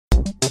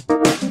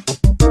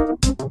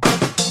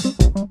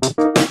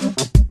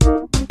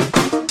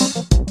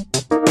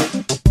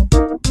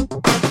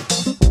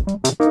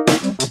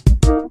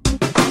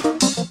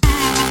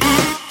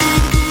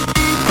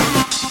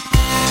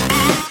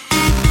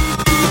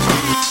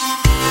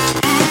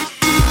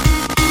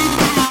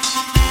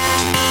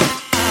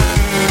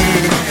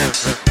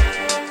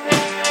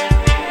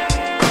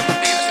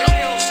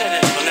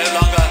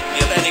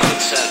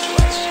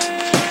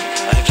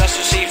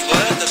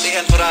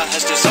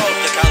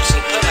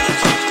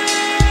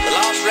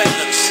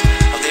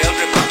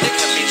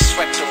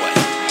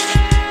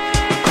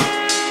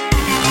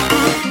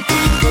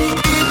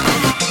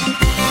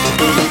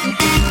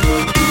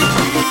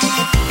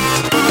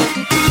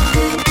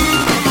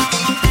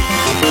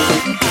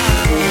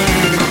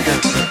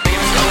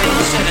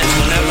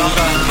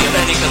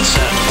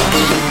concerned about.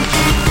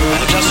 I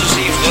have just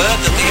received word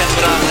that the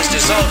Emperor has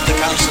dissolved the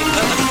Council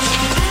permanently.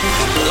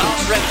 The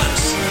last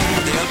remnants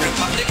of the old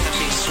Republic have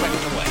been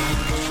swept away.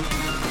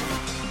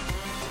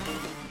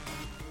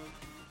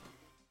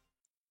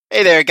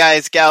 Hey there,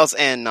 guys, gals,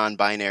 and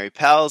non-binary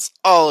pals,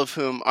 all of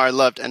whom are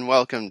loved and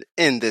welcomed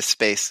in this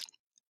space.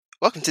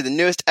 Welcome to the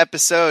newest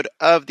episode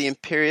of the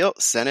Imperial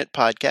Senate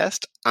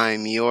podcast.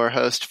 I'm your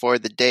host for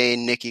the day,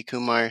 Nikki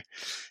Kumar,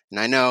 and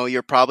I know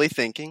you're probably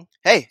thinking,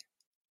 hey,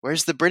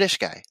 where's the British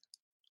guy?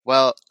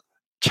 Well,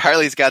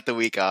 Charlie's got the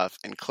week off,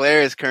 and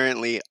Claire is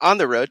currently on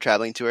the road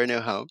traveling to her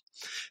new home,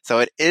 so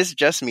it is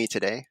just me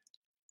today.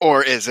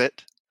 Or is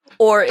it?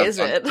 Or is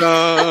it?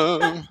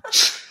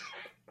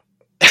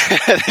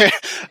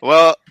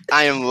 Well,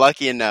 I am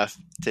lucky enough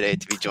today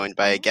to be joined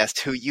by a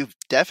guest who you've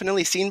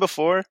definitely seen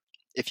before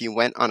if you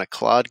went on a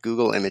Claude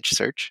Google image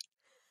search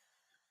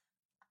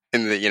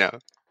in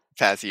the,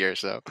 past year or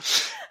so.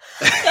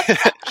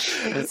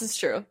 This is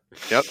true.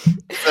 Yep.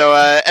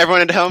 So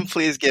everyone at home,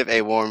 please give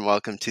a warm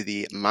welcome to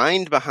the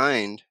mind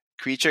behind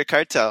Creature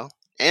Cartel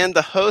and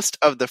the host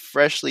of the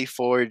freshly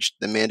forged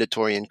The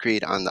Mandatorian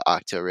Creed on the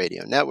Octo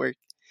Radio Network,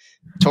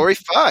 Tori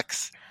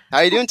Fox. How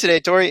are you doing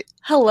today, Tori?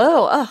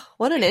 Hello. Oh,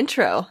 what an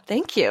intro.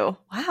 Thank you.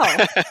 Wow.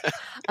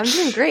 I'm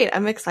doing great.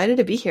 I'm excited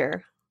to be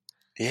here.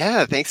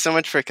 Yeah, thanks so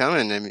much for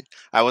coming. I mean,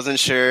 I wasn't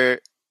sure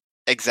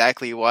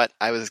exactly what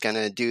I was going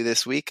to do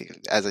this week,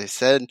 as I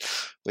said,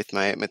 with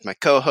my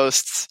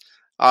co-hosts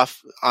off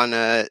on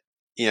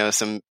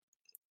some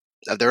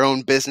of their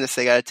own business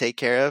they got to take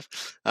care of.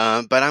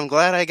 But I'm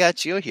glad I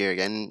got you here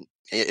again.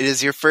 It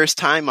is your first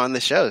time on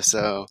the show,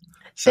 so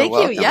thank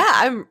welcome.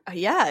 you.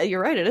 Yeah,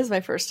 you're right. It is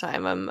my first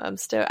time. I'm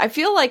still. I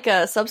feel like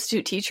a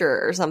substitute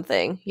teacher or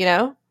something.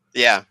 Yeah,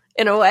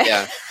 in a way.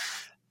 Yeah.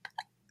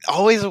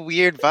 Always a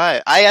weird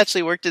vibe. I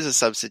actually worked as a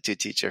substitute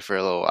teacher for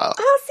a little while.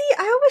 Oh, see,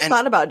 I always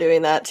thought about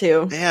doing that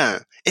too. Yeah,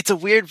 it's a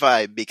weird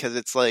vibe because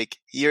it's like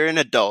you're an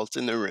adult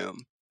in the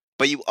room,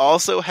 but you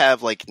also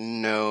have like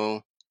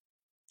no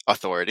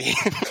authority.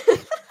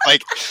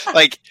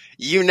 like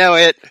you know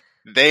it,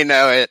 they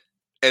know it.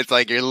 It's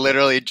like you're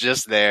literally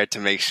just there to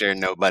make sure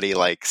nobody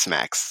like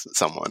smacks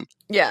someone.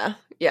 Yeah.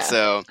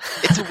 So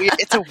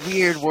it's a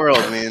weird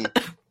world, man.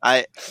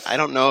 I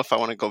don't know if I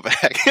want to go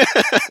back.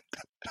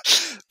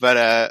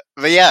 But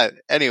yeah,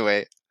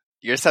 anyway,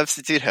 you're a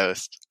substitute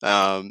host.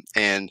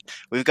 And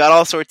we've got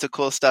all sorts of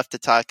cool stuff to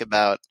talk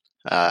about.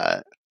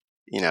 Some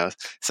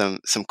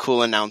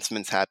cool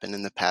announcements happened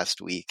in the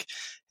past week.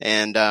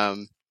 And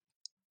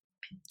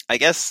I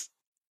guess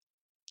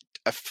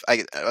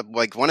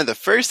like one of the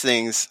first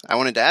things I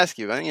wanted to ask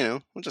you about,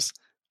 we'll just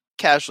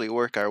casually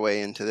work our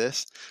way into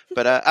this.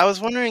 But I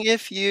was wondering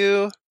if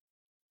you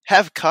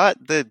have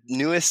caught the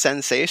newest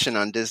sensation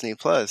on Disney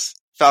Plus,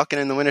 Falcon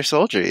and the Winter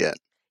Soldier, yet.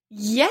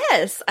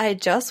 Yes, I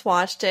just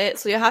watched it.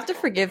 So you'll have to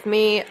forgive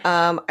me.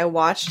 I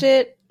watched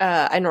it.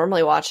 I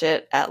normally watch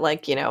it at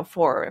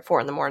 4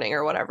 in the morning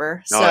or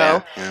whatever.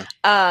 So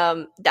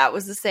that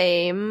was the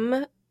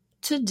same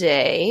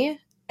today.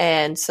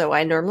 And so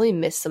I normally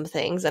miss some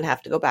things and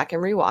have to go back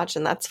and rewatch,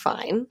 and that's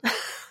fine.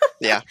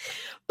 Yeah.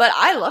 But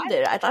I loved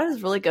it. I thought it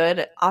was really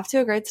good. Off to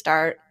a great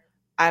start.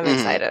 I'm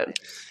excited.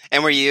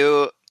 And were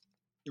you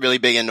really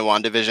big into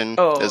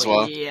WandaVision as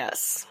well?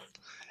 Yes.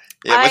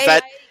 Yeah, was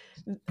that...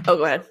 Oh,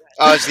 go ahead.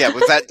 Oh, yeah.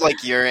 Was that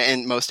like your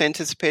most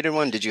anticipated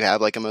one? Did you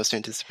have like a most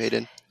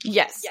anticipated?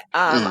 Yes.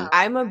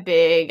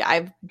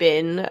 I've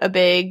been a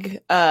big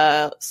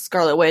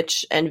Scarlet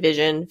Witch and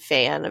Vision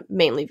fan,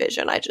 mainly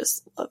Vision. I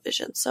just love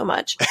Vision so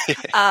much.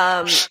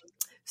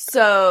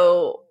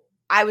 So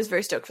I was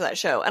very stoked for that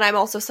show. And I'm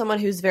also someone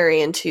who's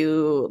very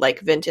into like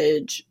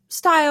vintage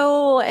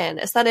style and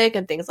aesthetic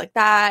and things like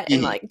that.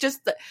 And like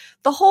just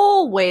the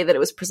whole way that it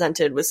was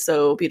presented was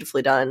so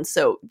beautifully done.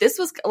 So this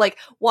was like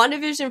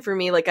WandaVision for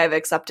me, like I've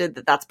accepted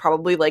that that's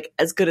probably like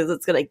as good as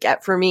it's going to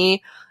get for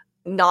me.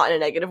 Not in a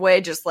negative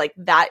way, just like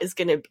that is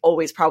going to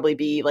always probably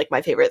be like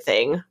my favorite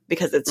thing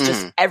because it's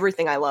just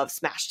everything I love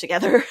smashed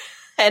together.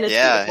 And it's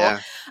beautiful.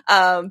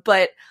 Yeah.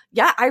 But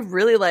yeah, I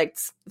really liked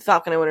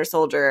Falcon and Winter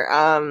Soldier.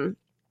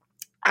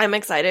 I'm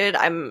excited.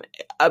 I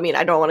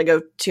don't want to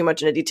go too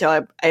much into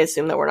detail. I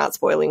assume that we're not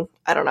spoiling.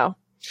 I don't know.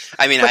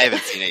 I mean, I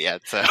haven't seen it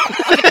yet, so.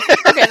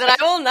 Okay, then I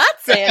will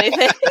not say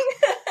anything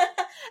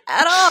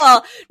at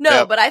all. No,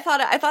 Yep. But I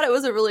thought it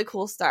was a really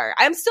cool start.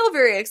 I'm still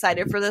very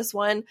excited for this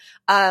one.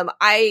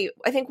 I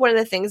think one of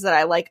the things that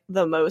I like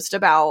the most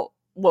about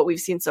what we've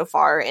seen so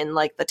far in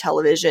like the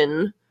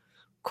television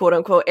quote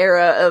unquote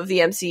era of the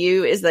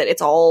MCU is that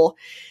it's all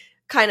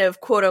kind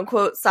of quote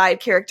unquote side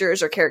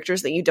characters or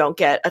characters that you don't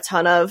get a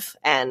ton of,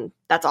 and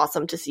that's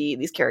awesome to see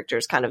these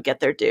characters kind of get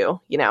their due,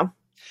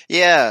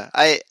 Yeah,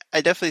 I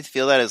definitely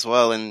feel that as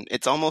well, and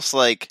it's almost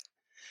like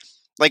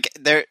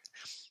they're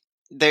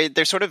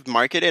sort of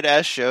marketed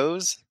as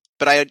shows,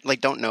 but I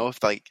like don't know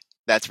if like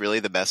that's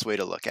really the best way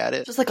to look at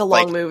it. Just like a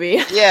long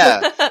movie.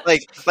 Yeah.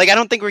 Like I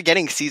don't think we're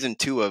getting season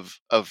 2 of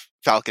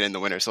Falcon and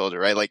the Winter Soldier,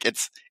 right? Like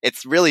it's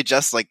really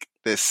just like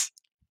this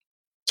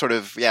sort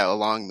of a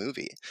long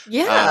movie.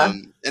 Yeah.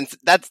 And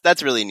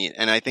that's really neat.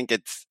 And I think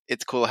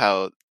it's cool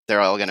how they're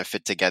all going to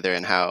fit together,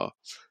 and how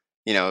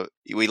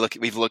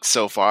we've looked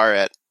so far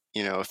at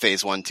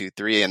phase 1, 2,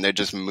 3, and they're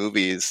just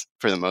movies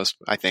for the most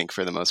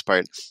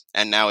part.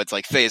 And now it's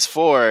like phase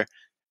 4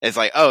 is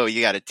like, oh,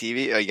 you got a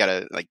TV, or you got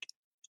a like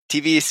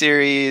TV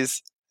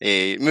series,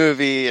 a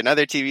movie,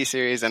 another TV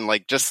series, and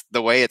like just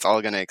the way it's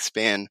all going to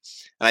expand.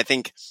 And I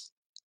think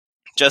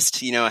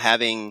just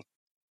having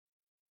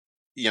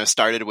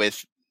started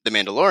with The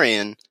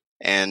Mandalorian,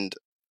 and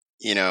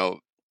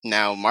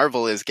now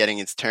Marvel is getting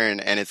its turn,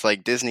 and it's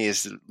like Disney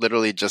is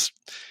literally just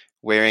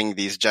wearing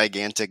these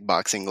gigantic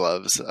boxing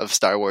gloves of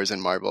Star Wars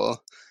and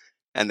Marvel,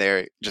 and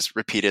they're just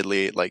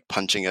repeatedly like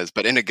punching us,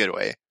 but in a good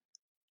way,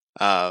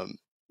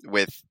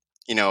 with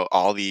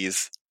all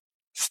these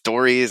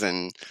stories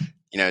and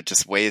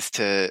just ways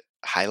to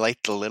highlight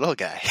the little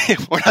guy,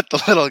 or not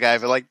the little guy,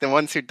 but like the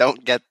ones who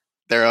don't get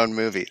their own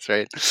movies,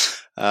 right?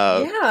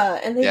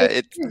 And they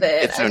deserve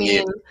it. It's so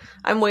neat.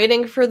 I'm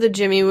waiting for the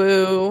Jimmy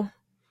Woo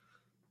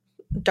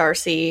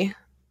Darcy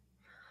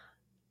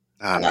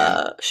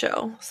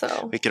show.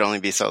 So we could only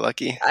be so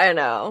lucky. I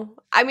know.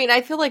 I mean,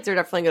 I feel like they're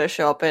definitely going to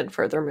show up in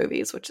further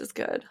movies, which is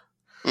good.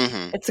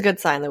 Mm-hmm. It's a good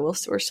sign that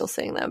we're still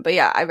seeing them. But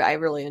yeah, I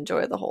really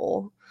enjoy the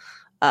whole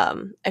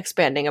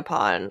expanding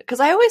upon, because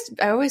I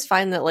always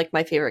find that like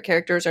my favorite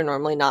characters are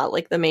normally not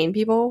like the main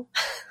people.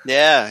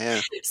 Yeah.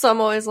 So I'm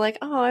always like,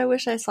 oh, I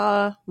wish I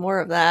saw more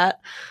of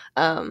that.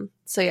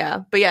 So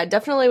yeah, but yeah,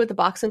 definitely with the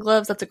boxing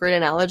gloves, that's a great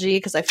analogy,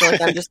 because I feel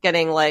like I'm just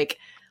getting like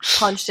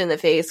punched in the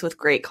face with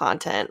great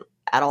content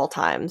at all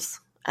times,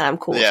 and I'm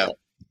cool with it.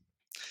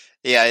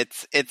 Yeah,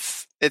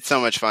 it's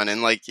so much fun.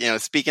 And like,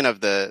 speaking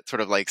of the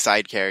sort of like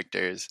side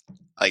characters,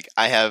 like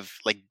I have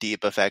like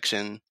deep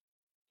affection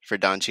for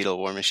Don Cheadle,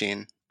 War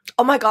Machine.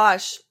 Oh my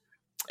gosh.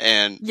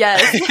 And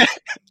yes,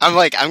 I'm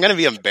like, I'm gonna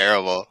be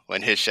unbearable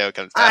when his show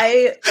comes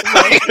out.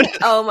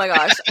 Oh my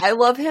gosh, I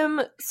love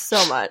him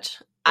so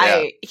much.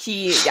 Yeah.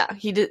 He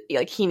did,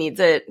 like, he needs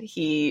it.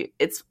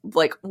 It's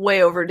like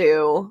way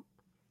overdue.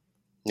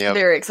 Yep.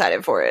 Very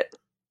excited for it.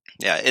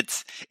 Yeah,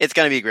 it's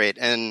gonna be great.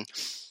 And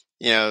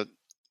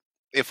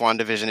if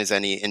WandaVision is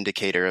any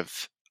indicator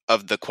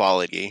of the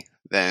quality,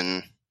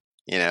 then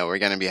we're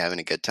gonna be having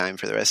a good time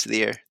for the rest of the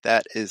year.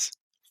 That is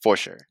for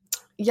sure.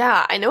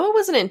 Yeah, I know it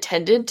wasn't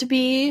intended to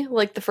be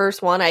like the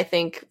first one. I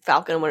think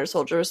Falcon and Winter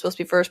Soldier was supposed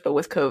to be first, but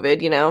with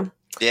COVID,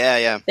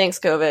 Yeah. Thanks,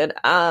 COVID.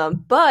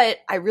 But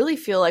I really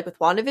feel like with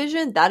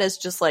WandaVision, that is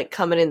just like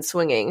coming in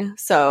swinging.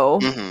 So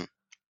Mm-hmm.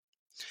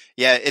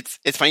 Yeah, it's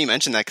funny you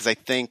mentioned that, because I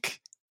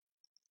think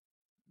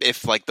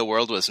if like the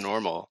world was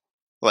normal,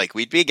 like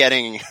we'd be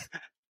getting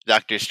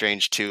Doctor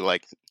Strange 2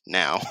 like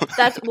now.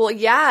 Exactly.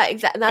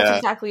 That's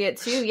exactly it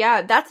too.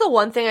 Yeah, that's the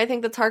one thing I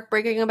think that's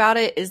heartbreaking about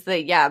it, is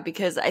that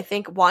because I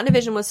think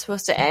WandaVision was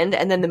supposed to end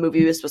and then the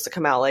movie was supposed to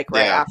come out like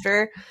right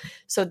after.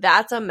 So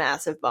that's a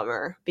massive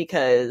bummer,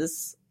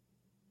 because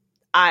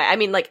I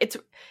mean, like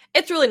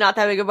it's really not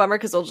that big of a bummer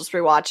because I'll just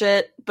rewatch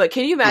it. But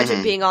can you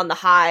imagine being on the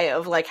high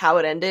of like how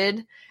it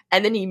ended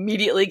and then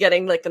immediately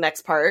getting like the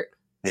next part?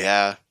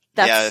 Yeah.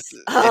 That's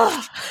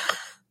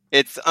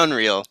it's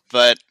unreal,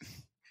 but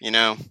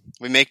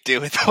we make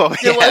do with what we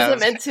have. It wasn't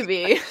meant to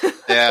be.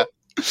 Yeah.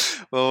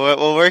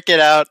 We'll work it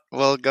out.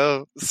 We'll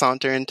go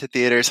saunter into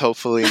theaters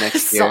hopefully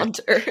next year.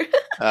 Saunter.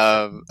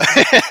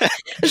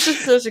 This is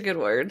such a good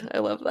word. I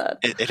love that.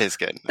 It is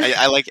good.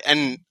 I like,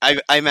 and I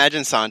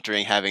imagine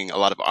sauntering having a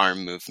lot of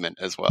arm movement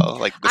as well,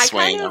 like the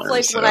swaying kind of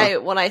arms.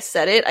 Like when I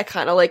said it, I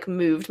kind of like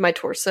moved my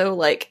torso,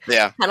 like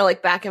kind of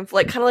like back and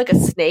forth, kind of like a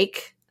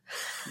snake.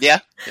 Yeah.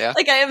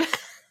 Like I am.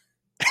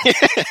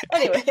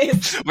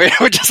 Anyways,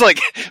 we're just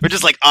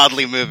like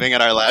oddly moving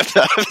at our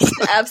laptops.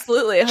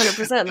 Absolutely,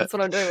 100%. That's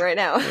what I'm doing right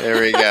now.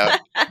 There we go.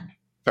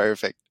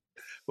 Perfect.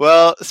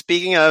 Well,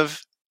 speaking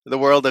of the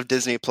world of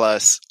Disney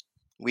Plus,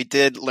 we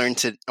did learn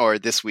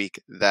this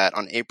week that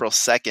on April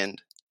 2nd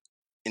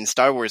in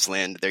Star Wars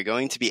Land, they're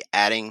going to be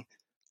adding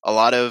a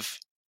lot of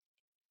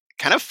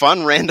kind of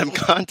fun random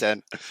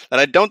content that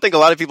I don't think a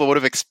lot of people would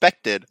have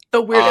expected.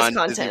 The weirdest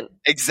content. Disney.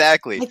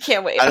 Exactly. I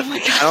can't wait. Oh my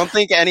God. I don't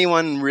think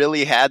anyone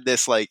really had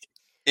this like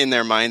in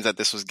their minds that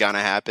this was gonna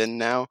happen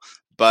now.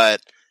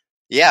 But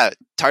yeah,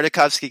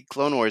 Tartakovsky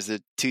Clone Wars,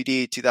 the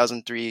 2D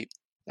 2003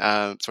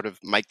 sort of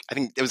I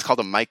think it was called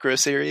a micro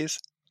series.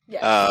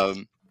 Yes.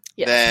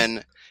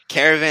 Then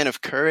Caravan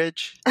of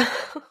Courage,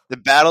 the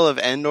Battle of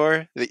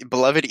Endor, the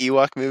beloved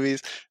Ewok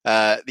movies,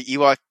 the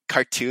Ewok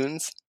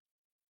cartoons,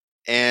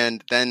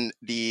 and then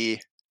the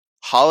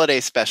holiday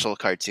special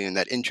cartoon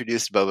that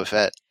introduced Boba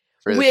Fett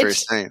for the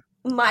first time.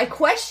 My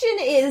question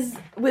is,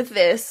 with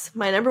this,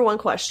 my number one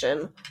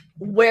question,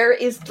 where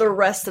is the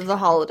rest of the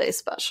holiday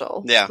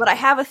special? Yeah. But I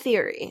have a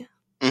theory.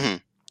 Mm-hmm.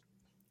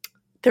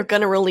 They're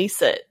going to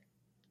release it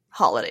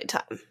holiday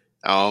time.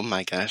 Oh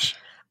my gosh.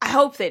 I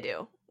hope they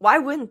do. Why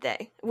wouldn't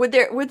they? Would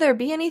there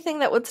be anything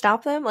that would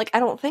stop them? Like, I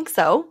don't think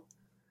so.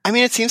 I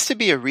mean, it seems to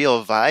be a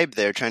real vibe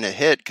they're trying to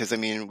hit, because I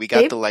mean, we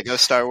got the Lego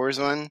Star Wars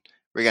one.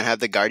 We're going to have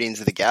the Guardians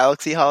of the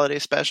Galaxy holiday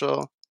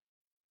special.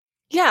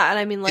 Yeah, and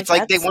I mean, like, It's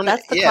like that's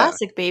the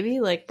classic, baby.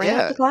 Like, bring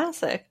out the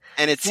classic.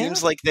 And it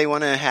seems like they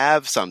want to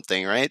have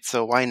something, right?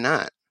 So why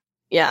not?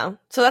 Yeah.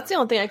 So that's the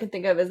only thing I can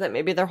think of, is that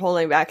maybe they're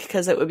holding back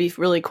because it would be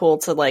really cool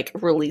to, like,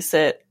 release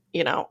it,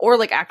 you know, or,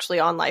 like,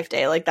 actually on Life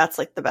Day. Like, that's,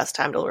 like, the best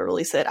time to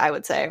release it, I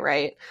would say,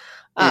 right?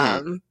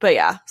 But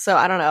yeah, so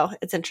I don't know.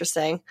 It's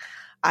interesting.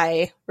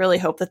 I really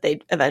hope that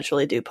they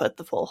eventually do put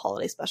the full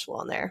holiday special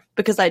on there,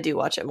 because I do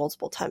watch it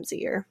multiple times a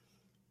year.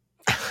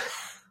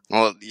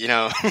 Well, you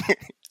know,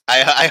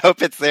 I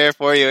hope it's there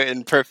for you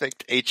in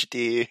perfect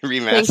HD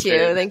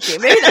remaster. Thank you.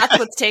 Maybe that's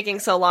what's taking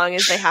so long,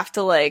 is you have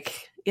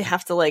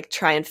to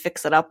try and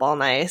fix it up all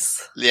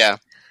nice. Yeah.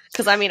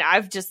 Because I mean,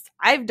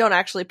 I don't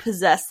actually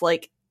possess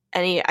like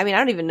any. I mean, I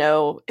don't even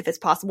know if it's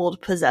possible to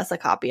possess a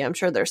copy. I'm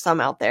sure there's some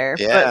out there.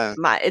 Yeah.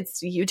 But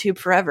it's YouTube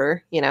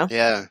forever, you know.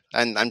 Yeah,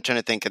 and I'm trying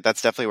to think.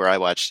 That's definitely where I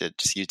watched it,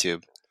 just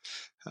YouTube.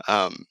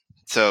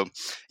 So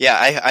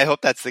yeah, I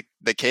hope that's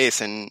the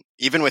case, and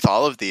even with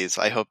all of these,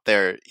 I hope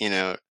they're, you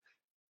know,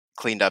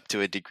 cleaned up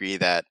to a degree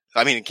that,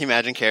 I mean, can you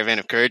imagine Caravan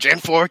of Courage in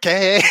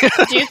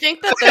 4K? Do you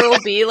think that there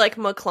will be like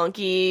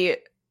McClunky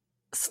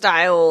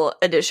style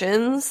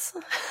editions?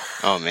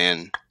 Oh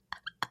man,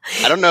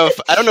 I don't know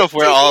if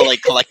we're all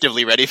like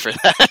collectively ready for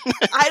that.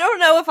 I don't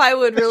know if I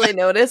would really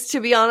notice,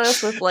 to be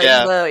honest, with like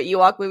the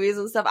Ewok movies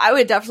and stuff. I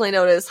would definitely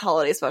notice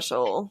holiday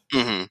special,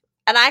 and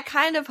I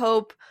kind of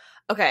hope.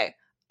 Okay,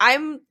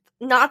 I'm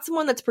not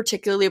someone that's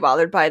particularly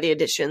bothered by the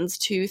additions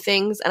to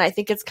things, and I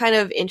think it's kind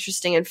of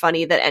interesting and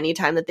funny that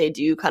anytime that they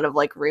do kind of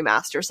like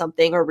remaster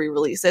something or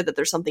re-release it, that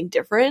there's something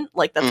different.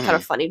 Like, that's kind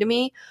of funny to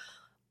me.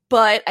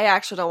 But I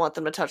actually don't want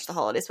them to touch the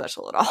holiday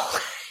special at all.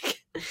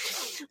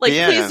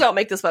 Please don't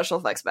make the special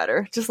effects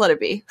better. Just let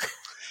it be.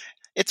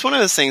 It's one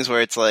of those things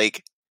where it's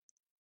like,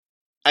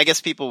 I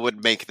guess people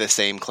would make the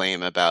same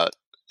claim about,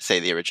 say,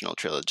 the original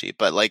trilogy,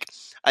 but like,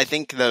 I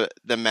think the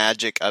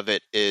magic of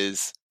it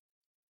is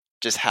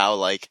just how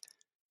like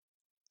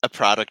a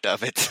product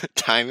of its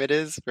time it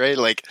is, right?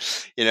 Like,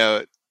 you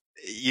know,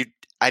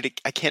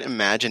 I can't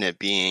imagine it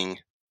being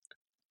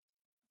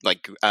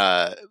like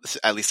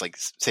at least like,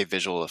 say,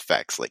 visual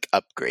effects like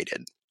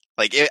upgraded.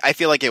 Like, I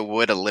feel like it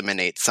would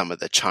eliminate some of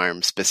the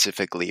charm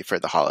specifically for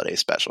the holiday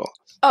special.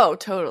 Oh,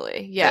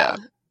 totally. Yeah.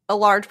 A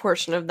large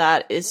portion of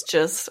that is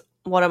just,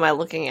 what am I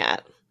looking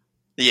at?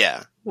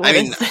 Yeah. I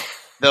mean,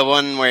 the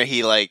one where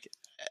he like,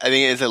 I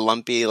think it's a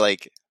Lumpy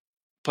like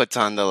puts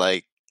on the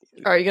like.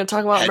 Are you going to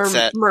talk about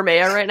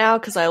Mermea right now?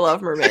 Because I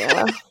love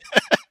Mermea.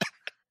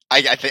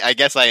 I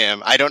guess I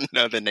am. I don't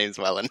know the names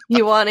well enough.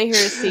 You want to hear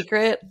a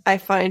secret? I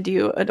find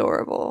you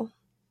adorable.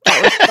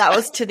 That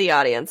was to the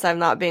audience. I'm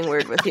not being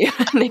weird with you,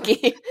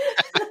 Nikki.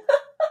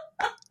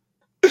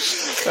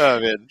 Oh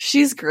man,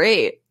 she's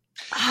great.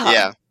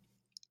 Yeah.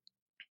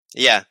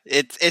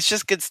 It's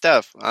just good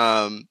stuff.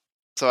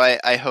 So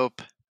I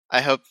hope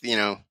you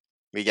know,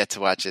 we get to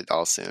watch it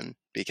all soon,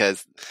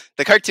 because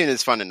the cartoon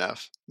is fun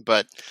enough.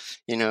 But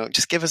you know,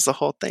 just give us the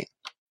whole thing.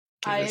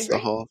 Give us the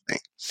whole thing.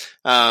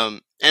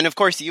 And of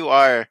course,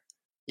 you're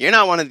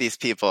not one of these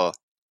people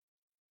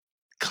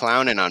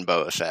clowning on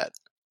Boba Fett.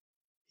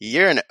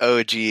 You're an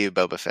OG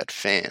Boba Fett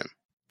fan.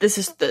 This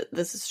is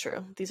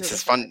true. This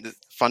is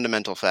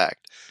fundamental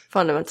fact.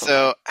 Fundamental.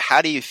 So,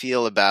 how do you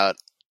feel about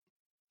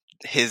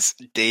his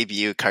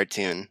debut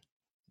cartoon,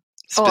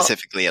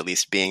 specifically, at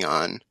least being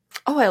on?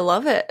 Oh, I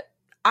love it.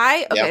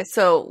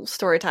 So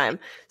story time.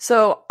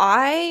 So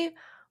I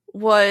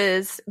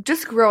was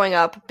just growing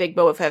up big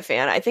Boba Fett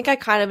fan. I think I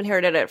kind of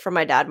inherited it from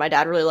my dad. My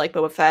dad really liked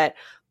Boba Fett,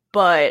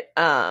 but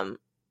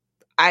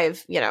I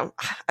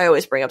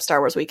always bring up Star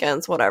Wars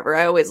weekends, whatever.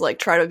 I always like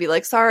try to be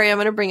like, sorry, I'm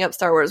going to bring up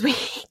Star Wars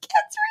weekends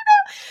right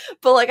now.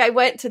 But like, I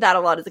went to that a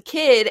lot as a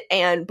kid,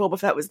 and Boba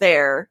Fett was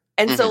there.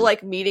 And so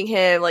like meeting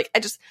him, like I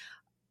just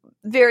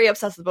very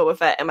obsessed with Boba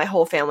Fett, and my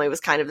whole family was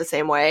kind of the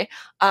same way.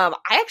 I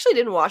actually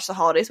didn't watch the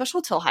holiday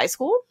special till high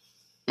school.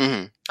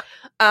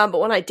 But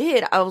when I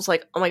did, I was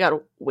like, oh my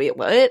God, wait,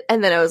 what?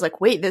 And then I was like,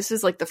 wait, this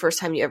is like the first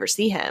time you ever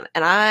see him.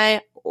 And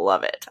I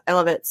love it. I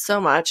love it so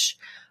much.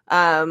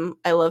 I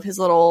love his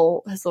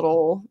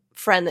little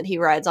friend that he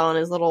rides on,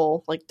 his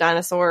little like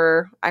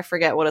dinosaur, I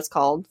forget what it's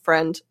called,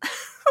 friend.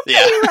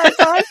 Yeah. He rides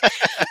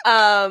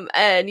on.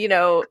 And you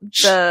know,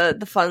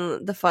 the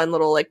fun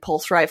little like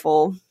pulse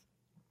rifle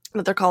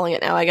that they're calling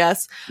it now, I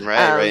guess.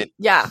 Right.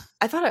 Yeah.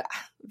 I thought it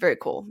very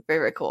cool. Very,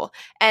 very cool.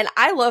 And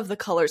I love the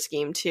color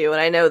scheme too. And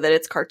I know that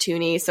it's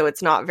cartoony, so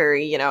it's not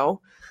very, you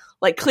know,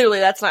 like clearly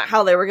that's not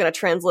how they were going to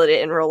translate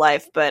it in real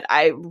life, but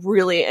I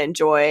really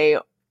enjoy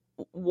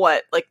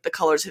what like the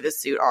colors of his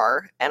suit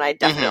are, and I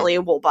definitely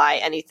will buy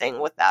anything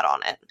with that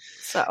on it.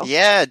 So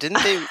yeah,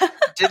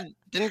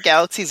 didn't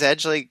Galaxy's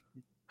Edge like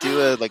do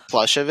a like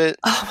plush of it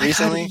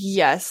recently? God,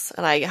 yes,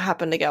 and I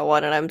happened to get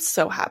one, and I'm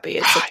so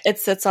happy. It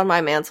sits on my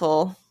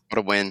mantle. What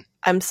a win!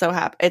 I'm so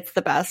happy. It's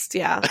the best.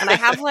 Yeah, and I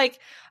have like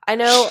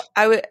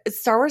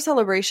Star Wars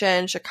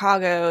Celebration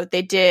Chicago.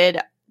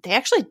 They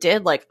actually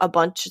did like a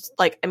bunch,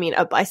 like, I mean,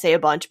 I say a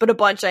bunch, but a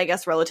bunch, I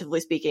guess, relatively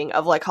speaking,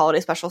 of like holiday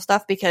special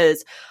stuff,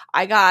 because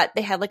they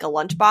had like a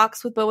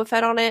lunchbox with Boba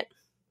Fett on it.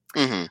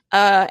 Mm-hmm.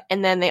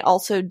 And then they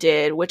also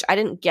did, which I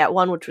didn't get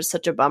one, which was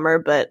such a bummer,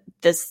 but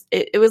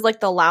it was like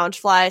the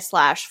Loungefly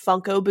 /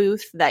 Funko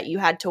booth that you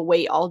had to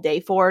wait all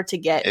day for to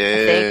get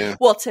a thing.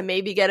 Well, to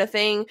maybe get a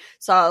thing.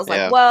 So I was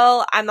like,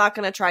 well, I'm not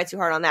going to try too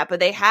hard on that.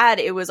 But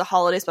it was a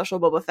holiday special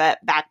Boba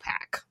Fett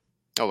backpack.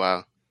 Oh,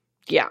 wow.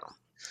 Yeah.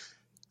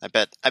 I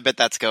bet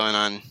that's going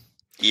on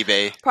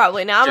eBay.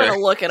 Probably. Now I'm going to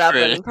look it up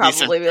and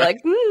probably be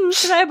like,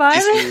 should I buy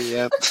this?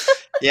 Yeah.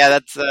 Yeah,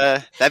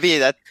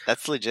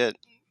 that's legit.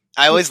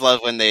 I always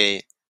love when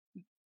they,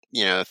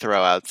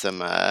 throw out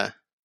some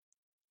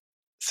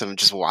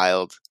just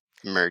wild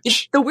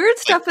merch. The weird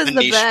stuff is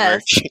the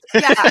best.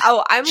 Yeah.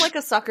 Oh, I'm like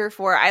a sucker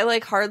for it. I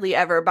like hardly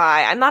ever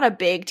buy. I'm not a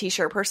big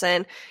t-shirt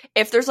person.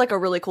 If there's like a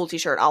really cool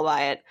t-shirt, I'll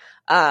buy it.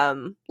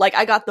 Like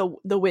I got the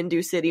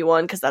Windu City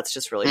one because that's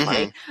just really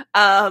funny.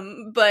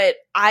 But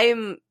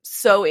I'm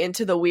so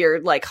into the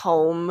weird like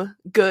home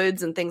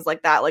goods and things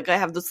like that. Like I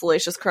have the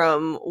Salacious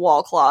Crumb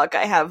wall clock.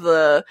 I have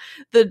the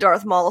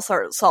Darth Maul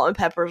salt and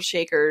pepper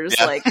shakers.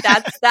 Yeah. Like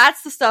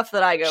that's the stuff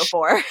that I go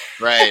for.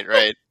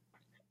 Right.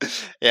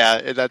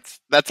 Yeah,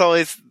 that's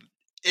always,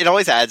 it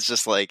always adds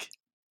just like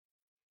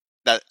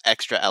that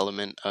extra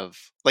element of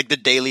like the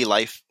daily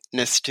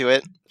lifeness to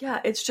it.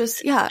 Yeah, it's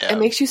just it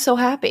makes you so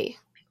happy.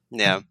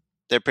 Yeah,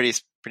 they're pretty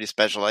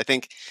special. I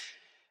think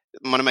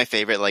one of my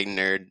favorite like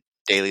nerd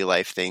daily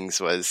life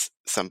things was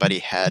somebody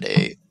had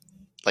a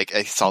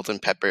salt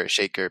and pepper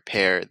shaker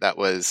pair that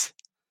was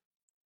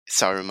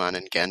Saruman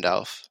and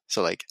Gandalf.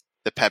 So like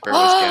the pepper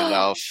was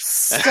Gandalf.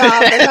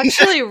 Stop! It's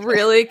actually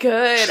really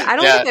good. I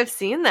don't think I've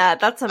seen that.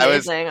 That's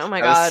amazing. Oh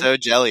my god! I was so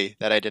jelly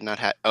that I did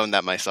not own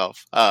that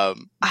myself. But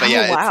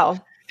wow!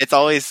 It's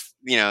always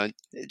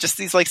just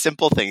these like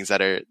simple things that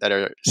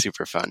are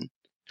super fun.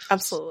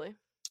 Absolutely.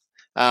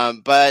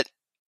 But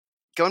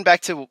going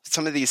back to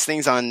some of these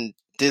things on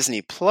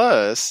Disney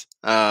Plus,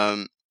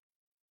 I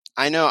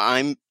know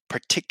I'm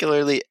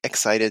particularly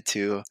excited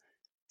to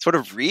sort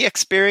of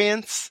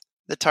re-experience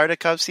the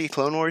Tartakovsky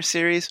Clone Wars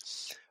series.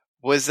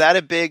 Was that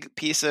a big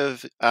piece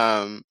of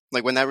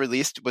like when that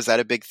released? Was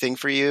that a big thing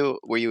for you?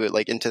 Were you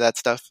like into that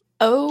stuff?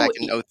 Back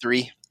in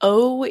 2003?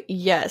 Oh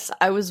yes,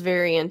 I was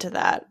very into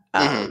that.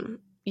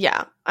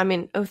 Yeah, I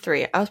mean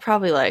 2003. I was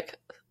probably like,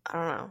 I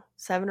don't know,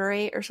 7 or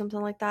 8 or something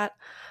like that.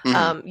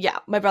 Yeah,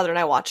 my brother and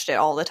I watched it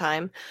all the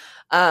time.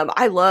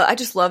 I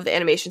just love the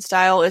animation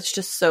style. It's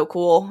just so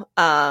cool.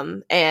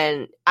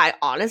 And I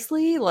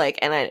honestly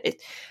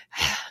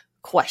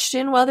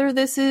question whether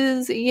this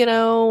is,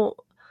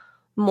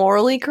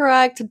 morally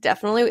correct.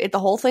 Definitely. The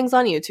whole thing's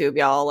on YouTube,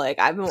 y'all. Like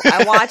I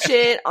watch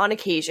it on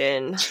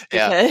occasion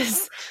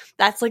because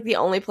that's like the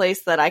only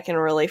place that I can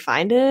really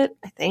find it,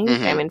 I think.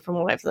 I mean,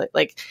 from what I've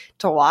like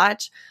to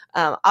watch.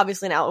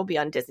 Obviously now it will be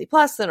on Disney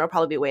Plus and it'll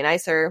probably be way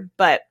nicer,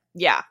 but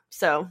yeah.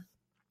 So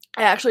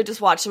I actually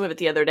just watched some of it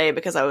the other day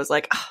because I was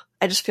like,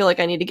 I just feel like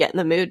I need to get in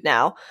the mood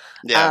now.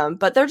 Yeah.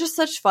 But they're just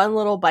such fun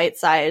little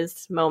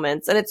bite-sized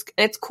moments, and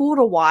it's cool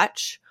to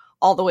watch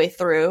all the way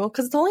through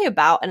because it's only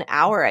about an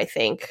hour, I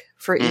think,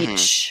 for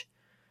each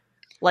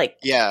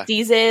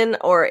season,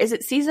 or is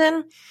it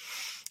season?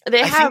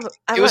 They have.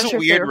 I'm not sure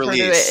if they refer to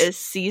it as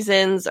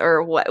seasons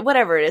or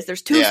whatever it is.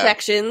 There's 2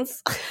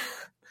 sections.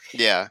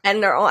 Yeah,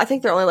 and I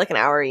think they're only like an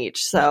hour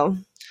each. So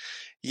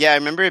yeah, I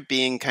remember it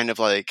being kind of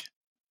like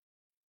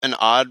an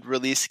odd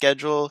release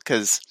schedule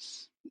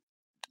because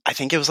I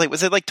think it was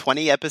it like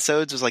 20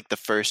 episodes was like the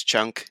first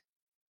chunk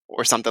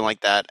or something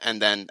like that,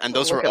 and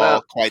those were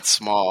all quite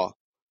small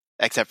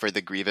except for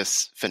the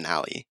Grievous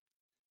finale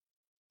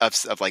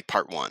of like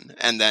part 1,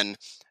 and then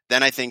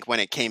I think when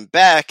it came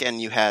back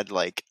and you had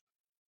like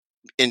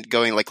in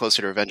going like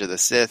closer to Revenge of the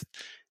Sith,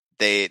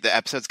 the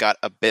episodes got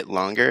a bit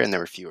longer and there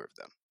were fewer of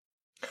them.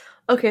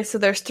 Okay, so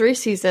there's 3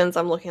 seasons.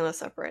 I'm looking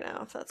this up right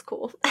now if that's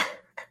cool.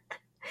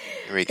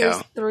 Here we go.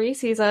 There's 3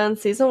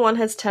 seasons. Season 1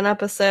 has 10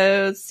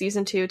 episodes.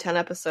 Season 2, 10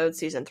 episodes.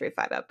 Season 3,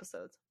 5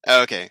 episodes.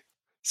 Oh, okay.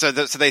 So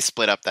they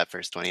split up that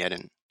first 20. I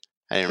didn't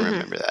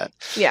remember that.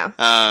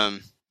 Yeah.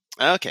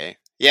 Okay.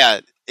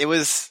 Yeah, it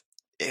was.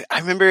 I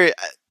remember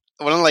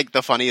one of like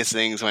the funniest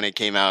things when it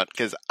came out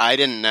because I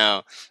didn't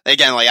know.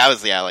 Again, like I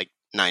was like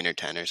 9 or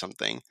 10 or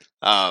something.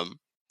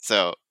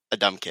 So a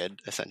dumb kid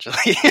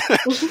essentially,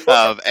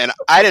 and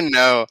I didn't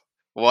know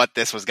what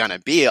this was gonna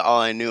be.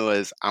 All I knew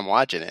was I'm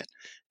watching it.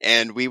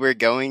 And we were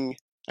going,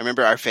 I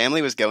remember our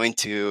family was going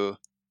to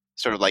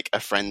sort of like a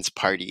friend's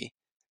party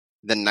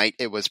the night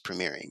it was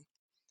premiering.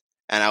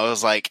 And I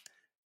was like,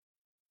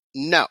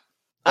 no.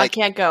 I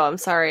can't go. I'm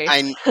sorry.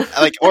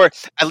 Or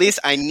at least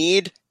I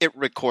need it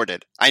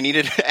recorded. I need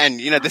it. And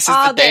this is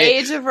the day. The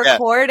age of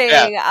recording.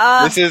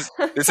 Yeah.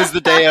 This is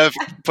the day of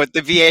put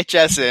the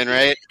VHS in,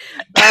 right?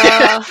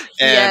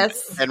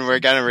 Yes. And we're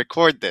going to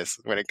record this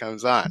when it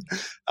comes on.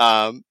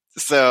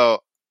 So,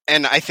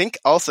 and I think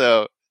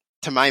also,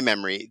 to my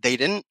memory, they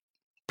didn't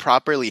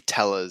properly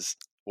tell us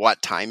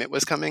what time it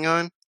was coming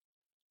on.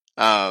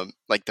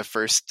 Like the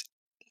first,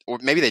 or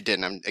maybe they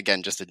didn't. I'm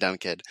again just a dumb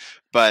kid,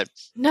 but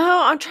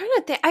no, I'm trying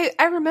to think.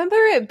 I remember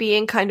it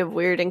being kind of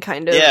weird and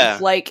kind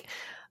of like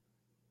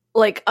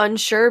like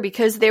unsure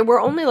because they were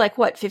only like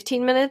what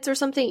 15 minutes or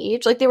something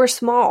each. Like they were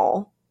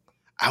small.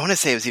 I want to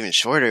say it was even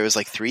shorter. It was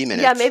like 3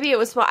 minutes. Yeah, maybe it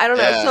was small. I don't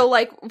know.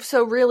 Yeah.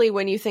 So really,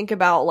 when you think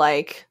about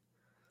like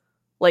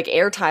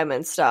airtime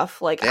and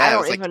stuff, like Yeah, I it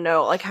was don't even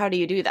know, like how do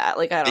you do that?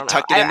 Like I they don't know.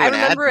 tucked it into I an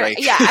ad remember it.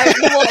 break. Yeah,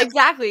 well,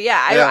 exactly.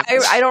 Yeah,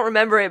 Yeah. I don't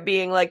remember it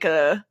being like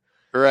a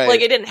Right.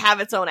 like it didn't have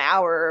its own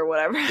hour or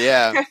whatever.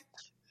 Yeah.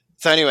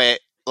 So anyway,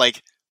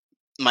 like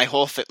my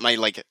whole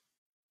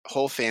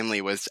whole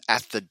family was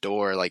at the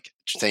door, like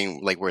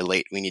saying like we're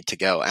late, we need to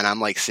go, and I'm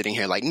like sitting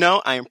here like,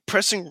 no, I'm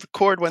pressing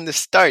record when this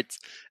starts,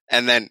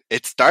 and then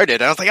it started,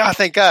 and I was like, oh,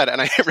 thank God,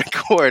 and I hit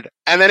record,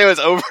 and then it was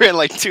over in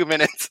like 2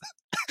 minutes,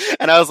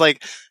 and I was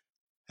like,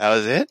 that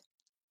was it.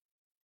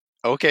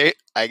 Okay,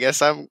 I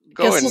guess I'm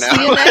going Guess we'll now.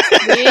 see you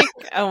next week.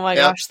 Oh my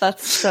Yep. gosh,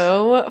 that's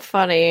so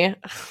funny.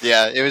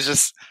 Yeah, it was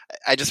just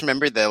I just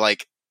remember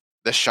the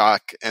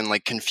shock and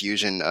like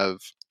confusion of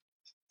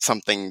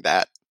something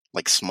that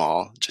like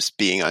small just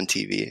being on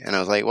TV, and I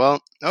was like,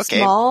 well, okay,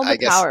 Small I but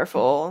guess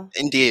powerful.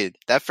 indeed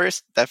that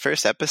first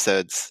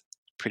episode's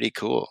pretty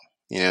cool.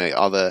 You know,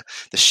 all the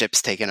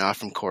ships taken off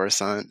from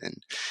Coruscant, and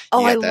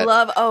Oh, I got that.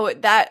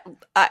 love that.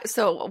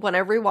 So when I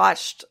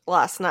rewatched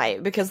last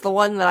night, because the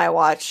one that I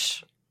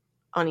watch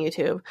on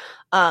YouTube,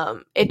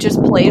 it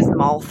just plays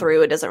them all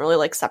through. It doesn't really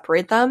like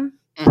separate them.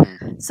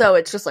 Mhm. So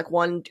it's just like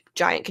one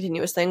giant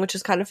continuous thing, which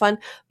is kind of fun.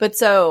 But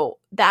so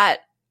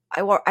that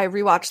I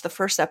rewatched the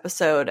first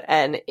episode,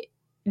 and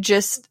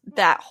just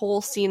that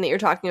whole scene that you're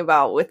talking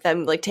about with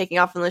them like taking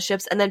off on the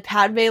ships, and then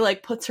Padme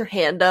like puts her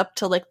hand up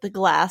to like the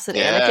glass and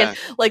Yeah. Anakin,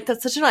 like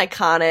that's such an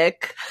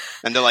iconic.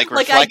 And the like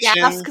Like I reflection.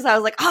 gasped because I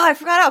was like, oh, I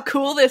forgot how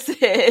cool this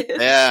is.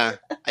 Yeah,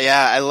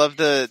 I love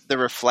the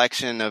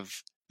reflection of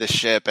the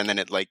ship, and then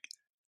it like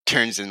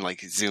turns and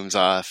like zooms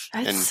off.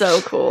 That's and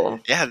so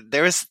cool. yeah,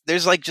 there's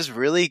like just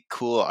really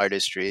cool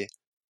artistry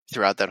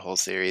throughout that whole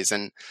series,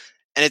 and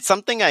it's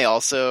something I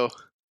also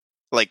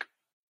like,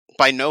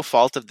 by no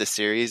fault of the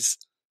series,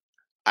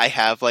 I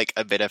have like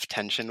a bit of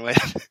tension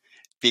with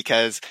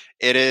because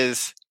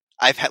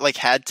I've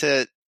had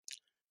to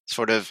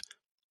sort of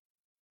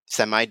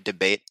semi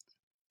debate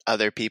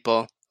other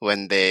people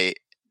when they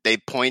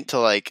point to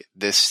like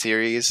this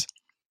series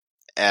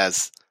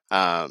as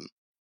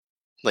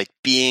like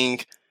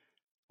being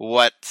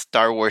what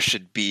Star Wars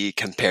should be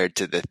compared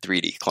to the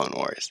 3D Clone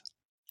Wars.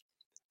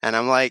 And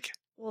I'm like,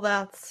 Well,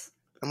 that's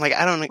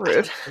I don't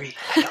rude. agree.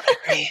 I don't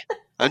agree.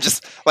 I'm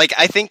just like,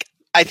 I think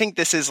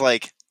this is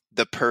like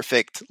the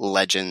perfect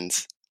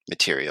Legends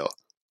material,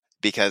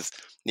 because,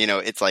 you know,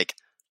 it's like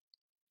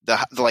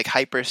the like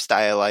hyper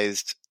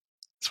stylized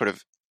sort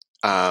of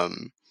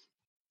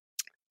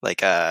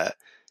like I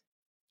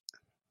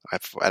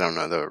don't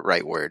know the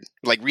right word,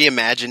 like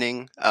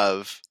reimagining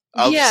of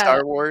Yeah.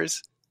 Star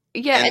Wars.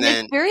 Yeah, and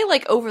then, it's very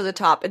like over the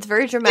top. It's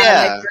very dramatic,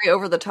 Yeah. very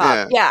over the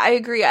top. Yeah. Yeah, I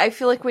agree. I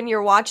feel like when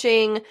you're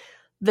watching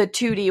the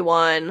 2D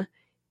one,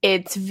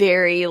 it's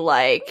very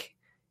like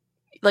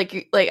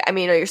I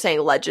mean, you're saying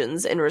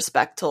Legends in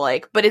respect to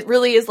like, but it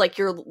really is like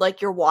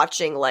you're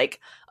watching like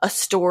a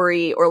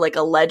story or like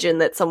a legend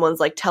that someone's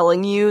like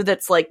telling you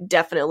that's like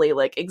definitely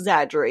like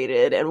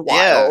exaggerated and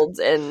wild.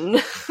 And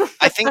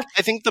I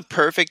think the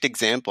perfect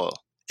example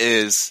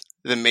is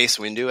the Mace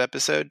Windu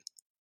episode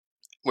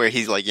where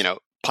he's like, you know,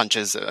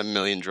 punches a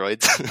million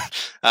droids.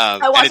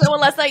 I watched that one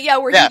last night. Yeah,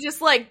 where Yeah. he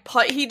just like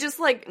he just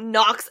like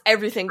knocks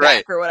everything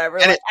back or whatever,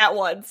 And like at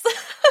once.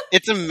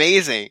 It's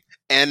amazing.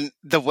 And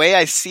the way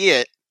I see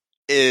it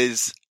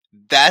is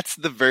that's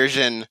the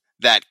version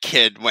that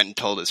kid went and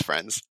told his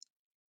friends,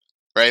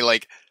 right?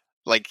 Like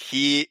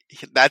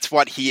that's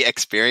what he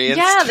experienced.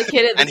 Yeah, the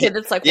kid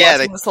that's like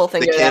watching this whole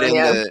thing go down.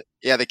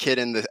 The kid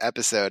in the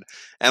episode,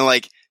 and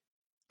like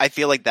I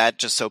feel like that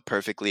just so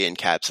perfectly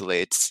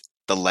encapsulates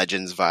the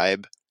Legends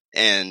vibe,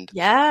 and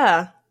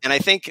I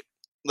think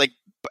like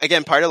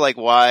again part of like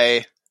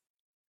why,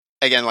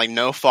 again, like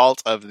no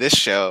fault of this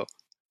show,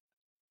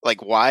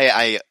 like why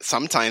I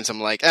sometimes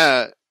I'm like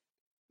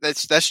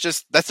that's stuff's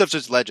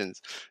just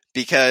Legends,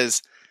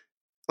 because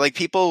like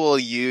people will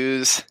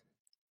use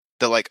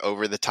the like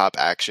over the top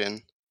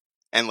action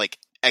and like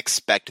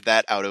expect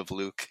that out of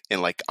Luke in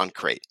like on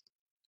Crate,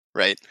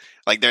 right?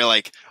 Like they're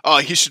like, oh,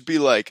 he should be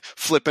like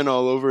flipping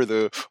all over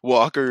the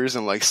walkers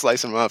and like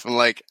slicing them up. I'm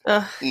like,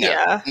 no,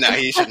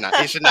 he should not.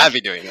 He should not be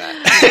doing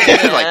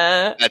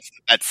that. Like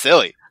that's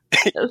silly.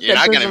 You're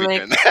not going to be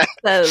doing that.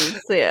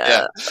 Sense.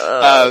 Yeah.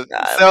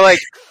 So like,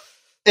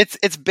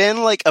 it's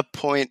been like a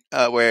point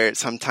where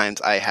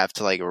sometimes I have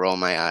to like roll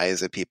my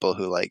eyes at people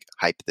who like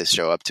hype this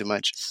show up too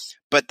much.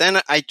 But then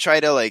I try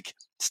to like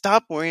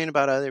stop worrying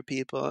about other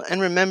people and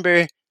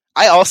remember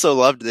I also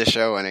loved this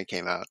show when it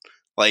came out.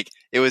 Like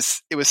it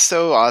was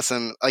so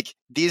awesome. Like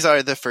these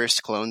are the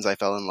first clones I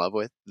fell in love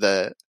with.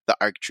 The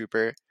ARC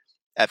Trooper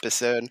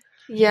episode.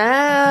 This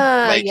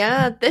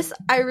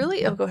I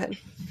really. Oh, go ahead.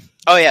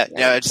 Oh yeah.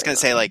 I was just gonna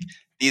say like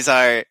these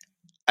are.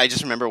 I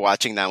just remember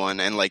watching that one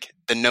and like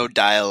the no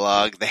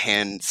dialogue, the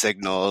hand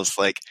signals.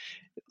 Like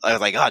I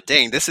was like, oh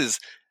dang, this is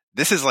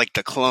like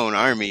the clone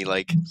army.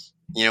 Like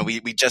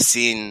we just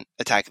seen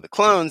Attack of the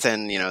Clones,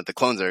 and the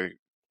clones are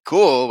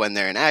cool when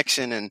they're in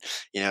action, and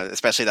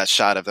especially that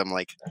shot of them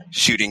like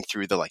shooting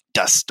through the like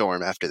dust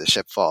storm after the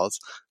ship falls.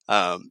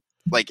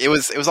 Like it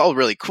was all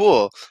really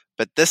cool,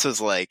 but this was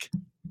like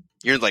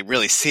you're like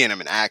really seeing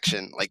them in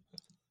action, like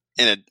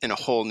in a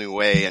whole new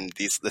way, and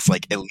this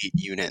like elite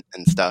unit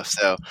and stuff.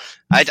 So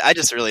I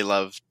just really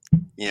love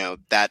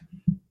that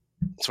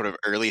sort of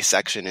early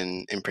section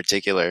in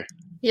particular.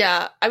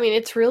 Yeah, I mean,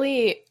 it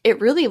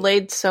really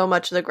laid so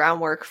much of the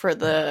groundwork for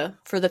the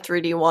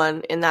 3D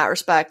one in that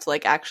respect,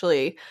 like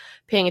actually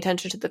paying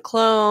attention to the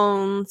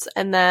clones,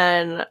 and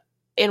then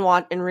in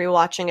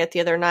rewatching it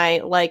the other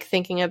night, like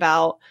thinking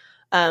about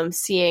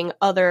seeing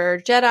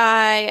other Jedi,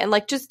 and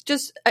like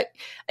just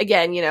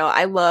again,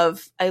 I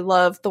love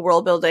the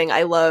world building.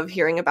 I love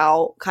hearing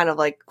about kind of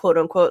like quote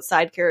unquote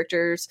side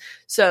characters.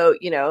 So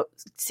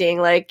seeing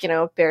like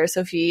Barra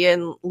Sophie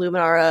and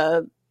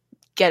Luminara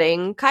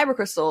getting kyber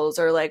crystals,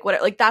 or like what,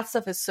 like that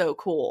stuff is so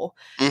cool.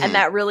 Mm-hmm. And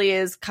that really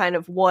is kind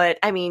of what,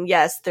 I mean,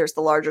 yes, there's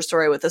the larger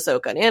story with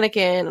Ahsoka and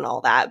Anakin and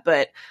all that,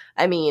 but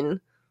I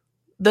mean,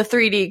 the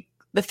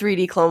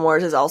 3D Clone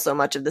Wars is also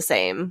much of the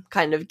same,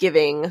 kind of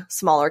giving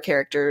smaller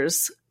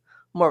characters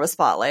more of a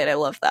spotlight. I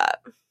love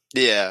that.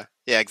 Yeah,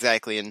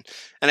 exactly. And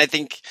I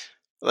think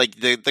like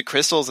the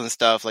crystals and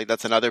stuff, like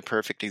that's another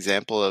perfect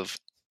example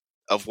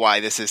of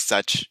why this is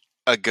such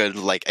a good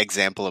like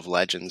example of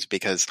Legends,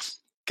 because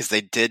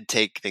they did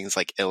take things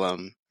like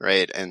Ilum,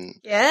 right? And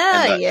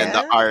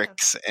the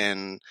arcs,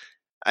 and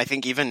I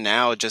think even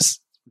now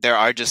just there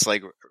are just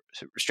like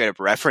straight up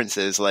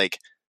references, like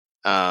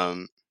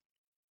I'm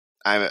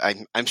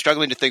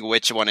struggling to think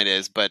which one it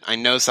is, but I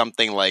know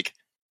something like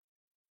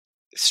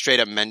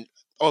straight up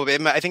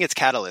I think it's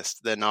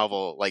Catalyst, the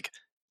novel, like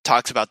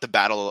talks about the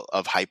Battle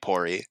of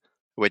Hypori,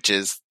 which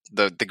is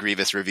the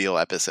Grievous reveal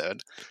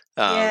episode.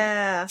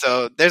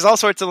 So there's all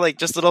sorts of like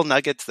just little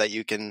nuggets that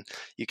you can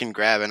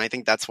grab, and I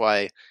think that's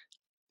why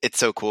it's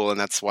so cool, and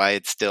that's why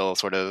it's still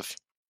sort of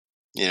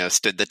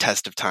stood the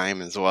test of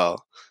time as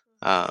well.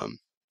 But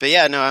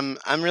yeah, no,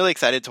 I'm really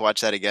excited to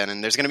watch that again,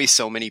 and there's going to be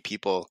so many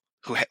people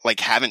who like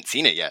haven't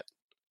seen it yet.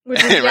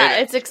 Which is,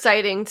 right? It's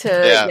exciting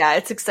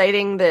it's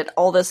exciting that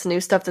all this new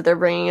stuff that they're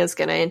bringing is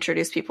going to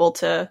introduce people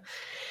to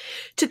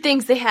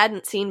things they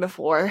hadn't seen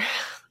before.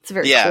 It's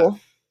very cool.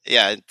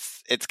 Yeah,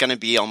 it's going to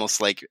be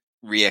almost like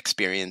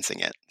re-experiencing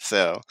it.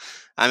 So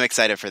I'm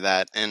excited for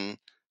that. And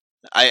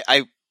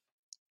I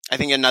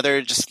think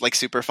another just like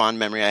super fond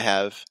memory I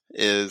have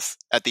is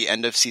at the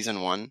end of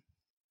season 1.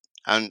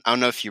 I don't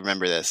know if you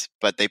remember this,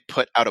 but they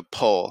put out a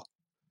poll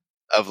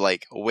of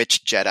like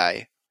which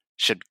Jedi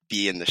should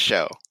be in the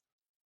show.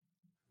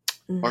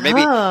 No. Or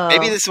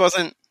maybe this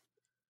wasn't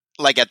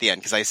like at the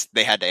end, because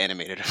they had to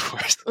animate it, of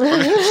course.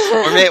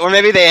 or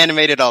maybe they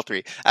animated all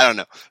 3. I don't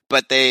know.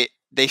 But they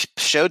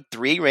showed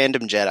 3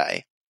 random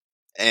Jedi,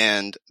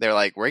 and they're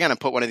like, we're going to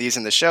put one of these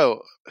in the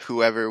show,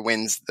 whoever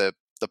wins the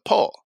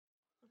poll.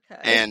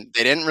 Okay. And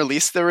they didn't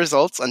release the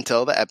results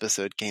until the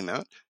episode came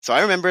out. So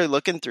I remember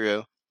looking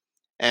through,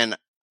 and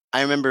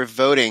I remember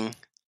voting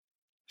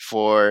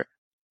for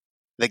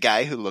the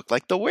guy who looked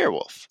like the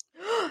werewolf.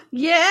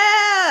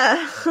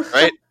 Yeah!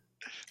 Right?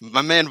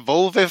 My man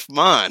Volvif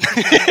Mon.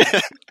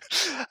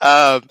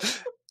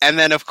 And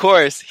then, of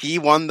course, he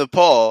won the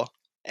poll,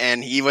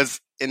 and he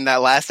was in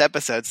that last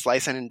episode,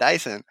 slicing and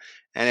dicing,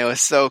 and it was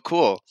so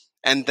cool.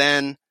 And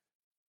then,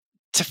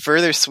 to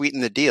further sweeten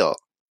the deal,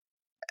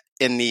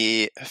 in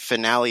the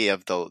finale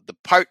of the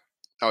part,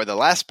 or the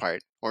last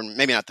part, or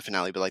maybe not the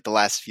finale, but like the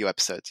last few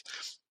episodes,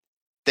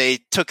 they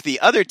took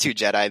the other 2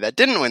 Jedi that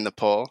didn't win the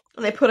poll,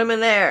 and they put them in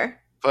there.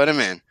 Put them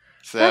in.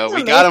 So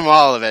we got them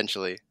all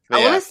eventually.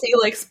 But I want to see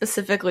like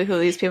specifically who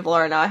these people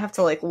are now. I have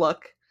to like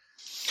look.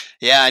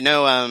 Yeah, I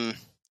know.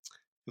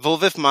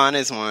 Volvif Mon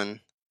is one.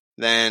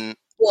 Then,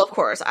 well,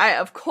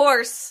 of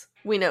course,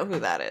 we know who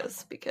that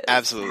is, because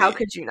absolutely, how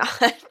could you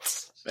not?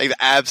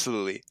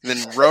 Absolutely. And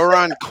then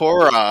Roran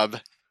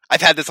Korob.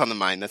 I've had this on the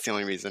mind. That's the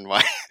only reason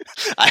why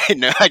I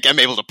know I'm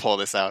able to pull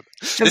this out.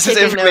 This is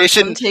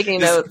information. I'm taking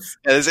notes.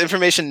 This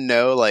information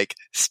no like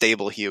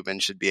stable human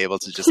should be able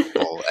to just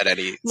pull at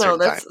any no,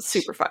 that's time.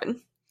 Super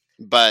fun.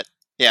 But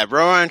yeah,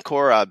 Roran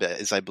Korob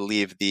is, I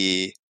believe,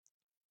 the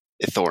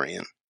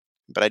Ithorian,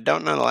 but I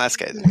don't know the last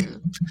guy's name.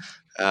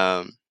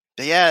 But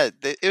yeah,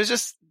 it was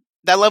just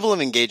that level of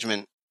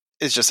engagement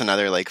is just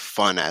another like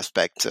fun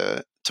aspect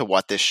to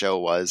what this show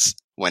was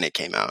when it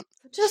came out.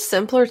 Just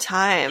simpler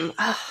time.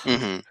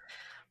 Mm-hmm.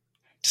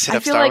 I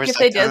feel like if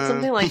they did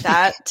something like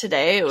that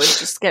today, it would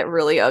just get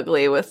really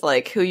ugly with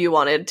like who you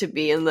wanted to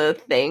be in the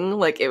thing.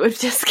 Like it would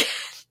just get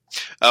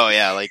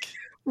like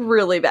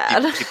really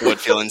bad. People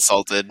would feel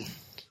insulted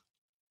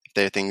if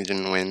their thing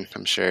didn't win,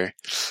 I'm sure.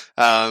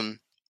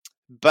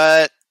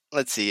 But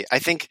let's see. I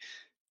think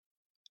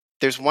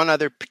there's one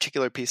other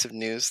particular piece of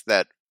news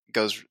that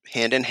goes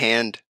hand in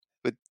hand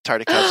with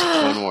Tartakovsky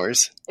Clone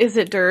Wars. Is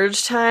it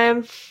Durge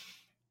time?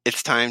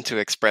 It's time to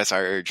express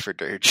our urge for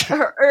Durge.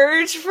 Our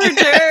urge for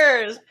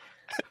Durge!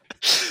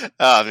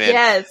 Oh, man.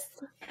 Yes.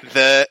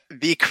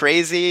 The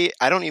crazy,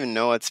 I don't even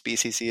know what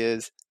species he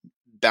is.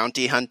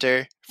 bounty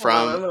hunter Hold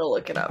on, I'm from. gonna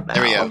look it up now.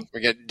 There we go.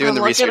 We're doing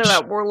the looking research. it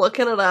up. We're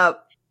looking it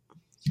up.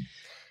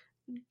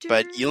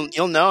 But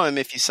you'll know him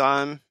if you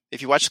saw him.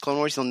 If you watch Clone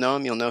Wars, you'll know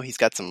him. You'll know he's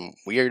got some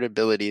weird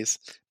abilities,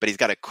 but he's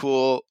got a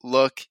cool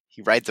look.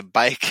 He rides a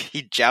bike.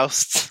 He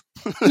jousts.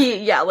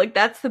 Yeah, like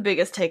that's the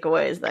biggest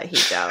takeaway is that he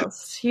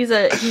jousts. He's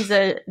a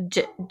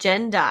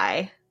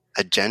Jedi.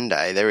 A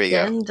Jedi. There we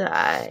go.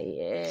 Jedi.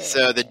 Yeah.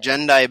 So the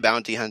Jedi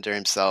bounty hunter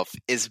himself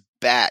is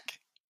back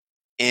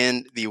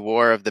in the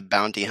War of the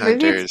Bounty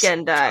Hunters. Maybe it's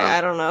Jedi.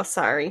 I don't know.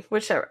 Sorry,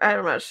 whichever.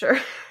 I'm not sure.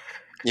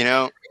 You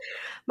know,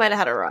 might have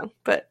had it wrong,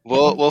 but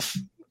we'll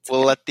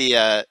let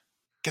the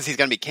because he's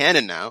gonna be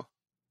canon now.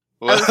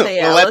 We'll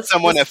yeah, let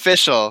someone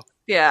official.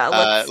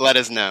 Yeah, let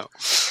us know.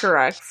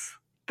 Correct.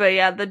 But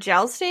yeah, the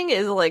jousting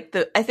is like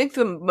I think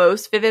the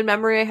most vivid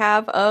memory I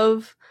have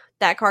of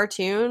that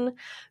cartoon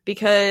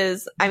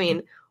because I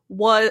mean,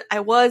 I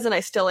was and I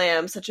still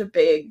am such a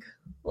big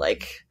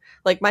like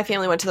my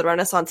family went to the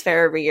Renaissance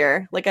Fair every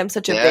year. Like I'm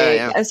such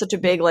a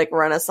big like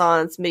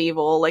Renaissance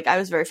medieval. Like I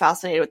was very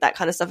fascinated with that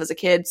kind of stuff as a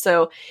kid.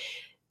 So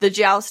the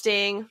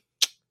jousting,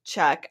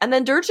 check. And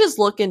then Durge's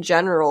look in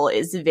general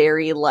is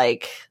very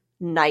like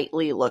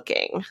knightly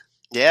looking.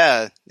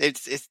 Yeah,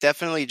 it's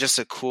definitely just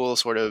a cool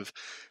sort of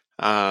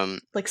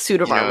like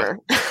suit of armor.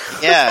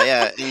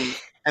 Yeah.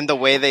 And the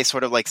way they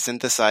sort of like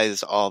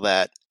synthesized all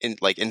that in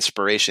like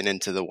inspiration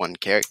into the one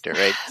character,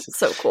 right?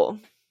 So cool.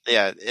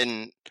 Yeah,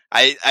 and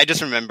I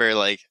just remember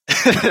like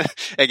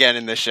again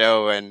in the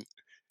show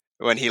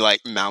when he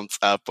like mounts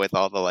up with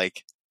all the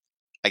like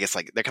I guess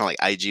like they're kind of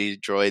like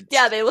IG droids.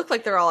 Yeah, they look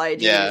like they're all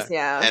IGs.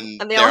 Yeah. And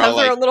they all have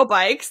their own little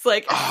bikes.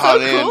 Like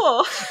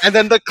cool. And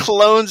then the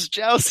clones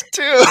joust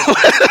too.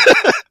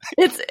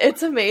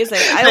 It's amazing.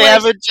 They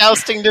have a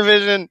jousting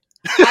division.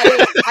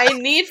 I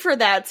need for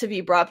that to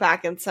be brought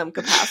back in some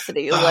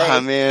capacity.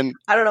 Like, man,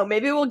 I don't know.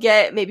 Maybe we'll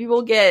get.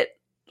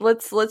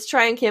 Let's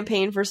try and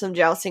campaign for some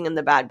jousting in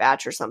the Bad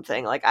Batch or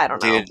something. Like I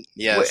don't know. Dude,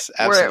 yes,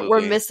 absolutely.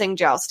 We're missing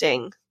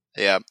jousting.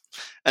 Yeah,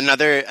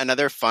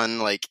 another fun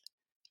like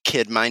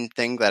kid mind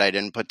thing that I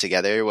didn't put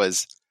together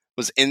was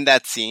in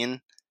that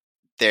scene.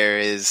 There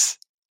is,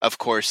 of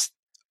course,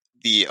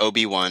 the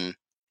Obi-Wan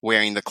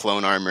wearing the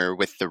clone armor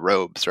with the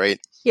robes, right?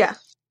 Yeah.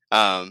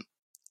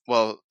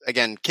 Well,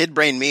 again, kid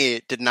brain me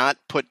did not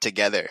put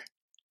together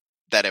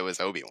that it was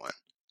Obi-Wan.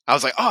 I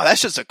was like, oh,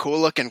 that's just a cool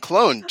looking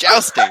clone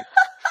jousting.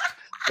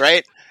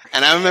 Right?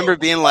 And I remember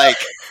being like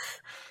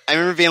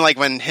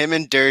when him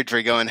and Durge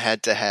were going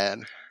head to head,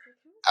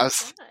 I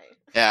was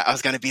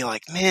going to be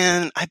like,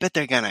 man, I bet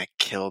they're going to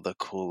kill the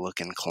cool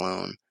looking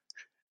clone.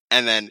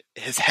 And then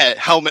his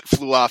helmet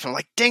flew off. I'm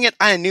like, dang it,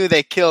 I knew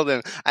they killed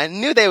him. I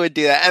knew they would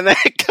do that. And then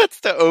it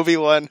cuts to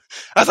Obi-Wan.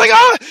 I was like,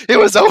 oh, it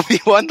was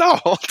Obi-Wan the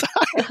whole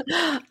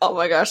time. Oh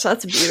my gosh,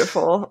 that's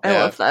beautiful. I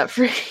love that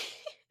for you.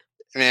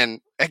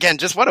 Man, again,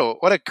 just what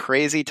a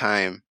crazy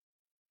time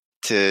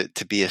to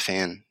be a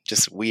fan.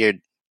 Just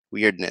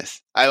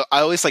weirdness. I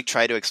always like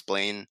try to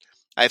explain.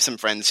 I have some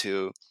friends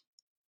who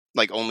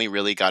like only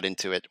really got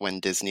into it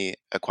when Disney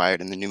acquired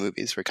and the new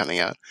movies were coming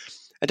out.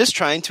 And just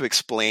trying to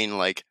explain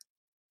like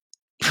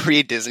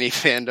pre-Disney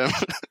fandom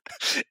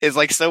is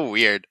like so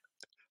weird.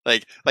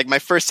 Like my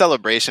first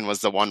celebration was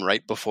the one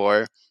right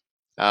before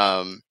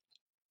the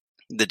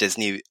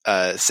Disney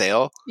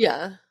sale.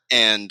 Yeah.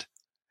 And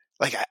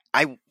like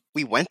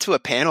we went to a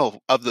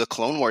panel of the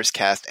Clone Wars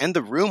cast and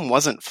the room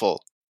wasn't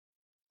full.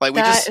 Like we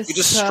just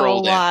so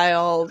strolled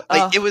wild. in.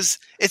 Like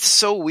it's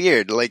so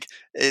weird. Like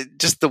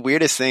just the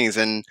weirdest things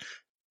and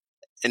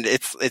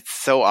it's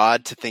so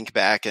odd to think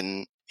back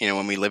and you know,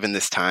 when we live in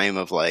this time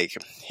of like,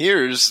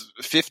 here's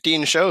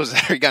 15 shows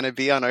that are going to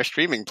be on our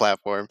streaming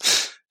platform.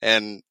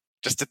 And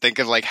just to think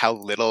of like how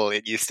little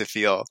it used to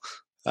feel.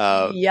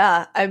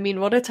 Yeah. I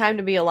mean, what a time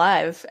to be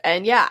alive.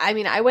 And yeah, I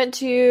mean, I went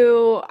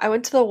to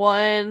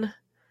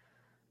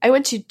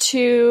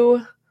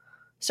two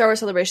Star Wars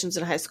celebrations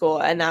in high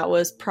school and that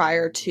was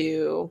prior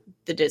to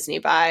the Disney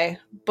buy.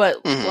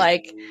 But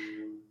like,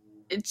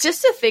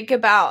 just to think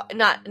about,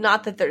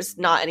 not that there's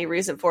not any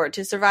reason for it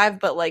to survive,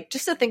 but like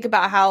just to think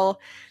about how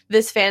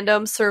this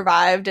fandom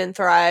survived and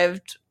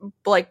thrived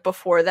like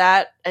before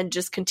that and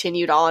just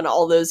continued on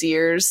all those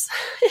years,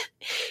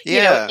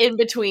 you know, in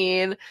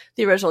between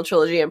the original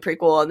trilogy and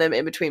prequel and then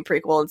in between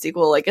prequel and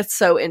sequel. Like it's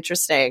so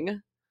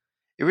interesting.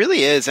 It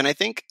really is. And I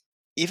think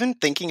even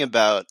thinking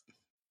about,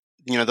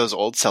 you know, those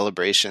old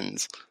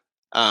celebrations,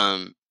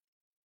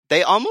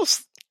 they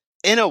almost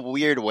in a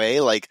weird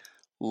way, like,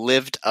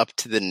 lived up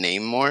to the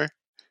name more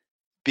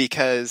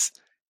because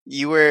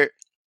you were,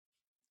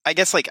 I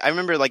guess, like I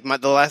remember like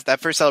that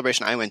first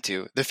celebration I went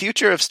to, the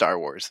future of Star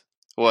Wars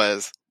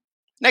was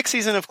next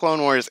season of Clone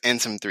Wars and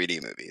some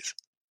 3D movies,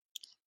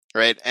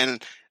 right?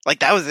 And like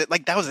that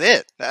was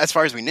it as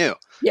far as we knew.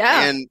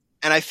 Yeah. And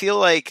I feel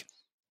like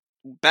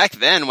back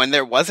then when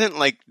there wasn't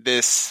like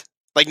this,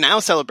 like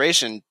now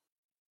Celebration,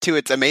 to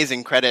its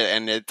amazing credit,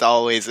 and it's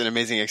always an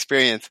amazing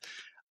experience,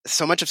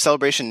 so much of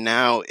Celebration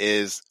now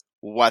is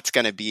what's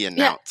going to be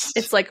announced.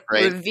 Yeah, it's like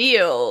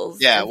reveals.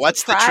 Yeah,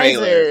 what's the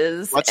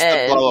trailer? What's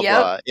the blah, blah,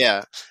 blah.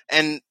 Yeah.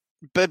 And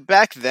but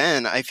back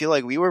then, I feel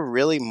like we were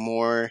really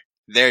more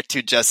there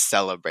to just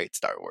celebrate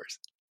Star Wars.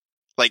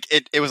 Like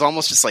it was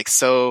almost just like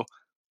so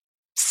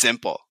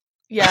simple.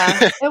 Yeah,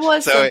 it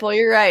was simple.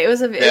 You're right. It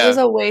was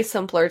a way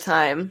simpler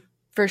time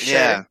for sure.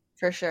 Yeah.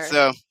 For sure.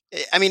 So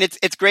I mean,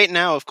 it's great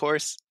now. Of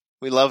course,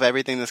 we love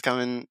everything that's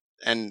coming.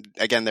 And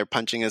again, they're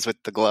punching us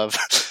with the glove.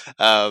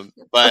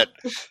 But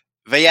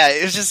yeah,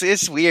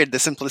 it's weird. The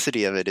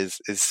simplicity of it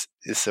is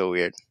so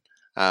weird.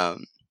 But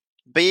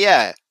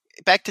yeah,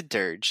 back to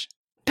Durge.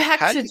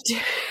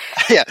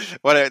 Yeah.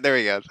 There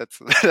we go.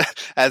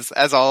 That's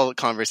as all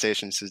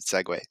conversations should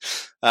segue.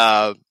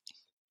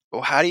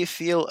 Well, how do you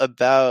feel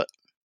about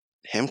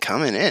him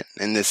coming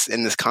in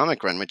this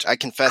comic run, which I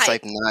confess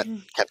I've not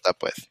kept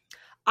up with?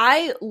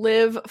 I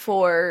live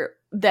for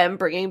them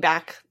bringing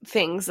back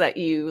things that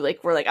you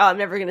like were like, oh, I'm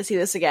never going to see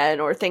this again,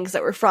 or things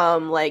that were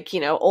from like,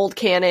 old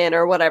canon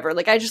or whatever.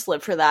 Like I just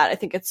live for that. I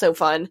think it's so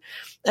fun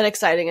and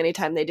exciting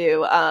anytime they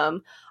do.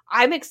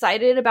 I'm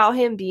excited about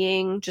him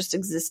being just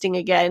existing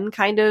again,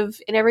 kind of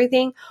in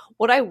everything.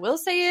 What I will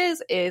say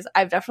is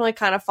I've definitely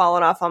kind of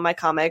fallen off on my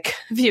comic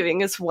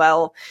viewing as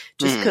well,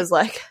 just because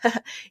like,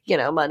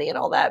 money and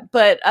all that.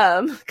 But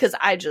because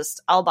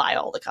I'll buy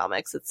all the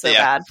comics. It's so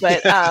bad.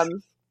 But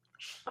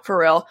for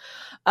real.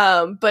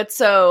 But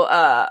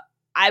so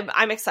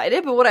I'm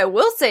excited. But what I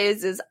will say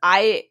is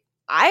I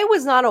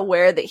was not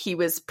aware that he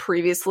was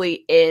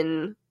previously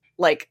in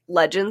like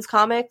Legends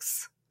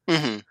comics,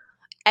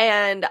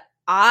 and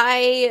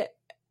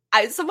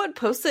someone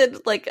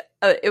posted like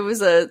it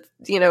was a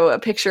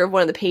picture of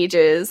one of the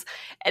pages,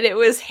 and it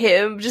was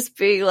him just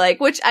being like,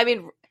 which I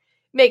mean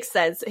makes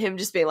sense, him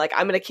just being like,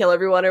 I'm gonna kill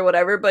everyone or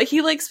whatever, but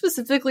he like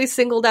specifically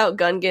singled out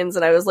Gungans,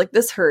 and I was like,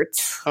 this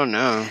hurts. Oh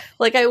no.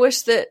 Like I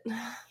wish that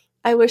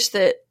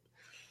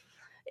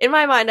in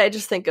my mind I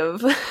just think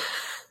of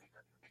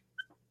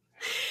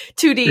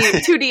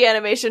 2D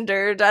animation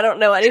Durge. I don't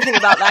know anything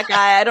about that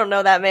guy. I don't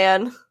know that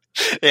man.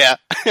 Yeah.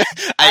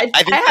 I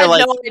had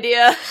no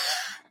idea.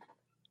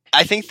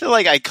 I think the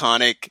like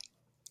iconic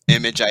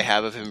image I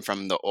have of him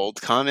from the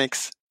old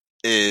comics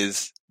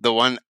is the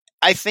one,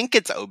 I think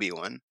it's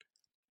Obi-Wan,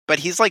 but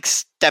he's like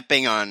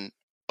stepping on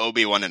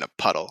Obi-Wan in a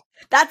puddle.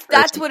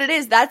 That's what it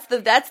is. That's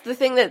the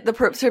thing that the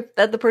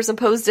person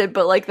posted,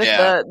 but like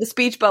the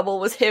speech bubble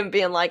was him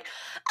being like,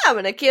 I'm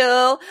gonna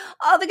kill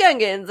all the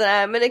Gungans, and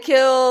I'm gonna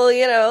kill,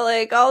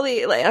 like all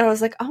the, like, and I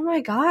was like, oh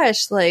my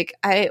gosh, like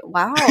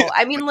wow.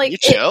 I mean, like, you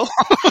chill.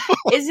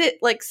 Is it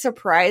like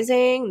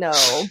surprising? No,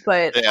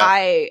 but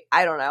I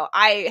don't know.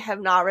 I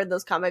have not read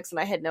those comics, and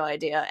I had no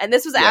idea. And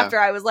this was after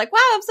I was like, wow,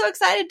 I'm so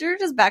excited,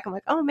 Durge is back. I'm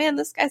like, oh man,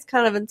 this guy's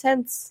kind of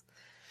intense.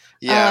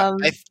 Yeah,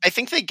 I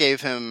think they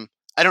gave him,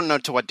 I don't know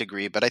to what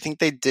degree, but I think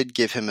they did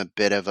give him a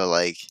bit of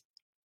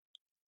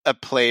a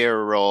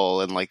player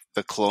role in like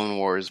the Clone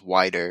Wars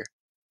wider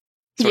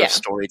sort of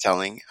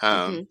storytelling.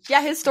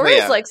 Yeah, his story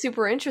is like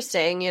super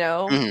interesting,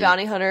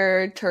 bounty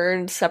hunter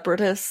turned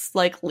separatist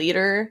like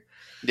leader.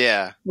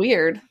 Yeah.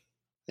 Weird.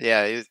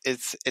 Yeah,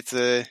 it's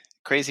a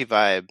crazy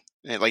vibe.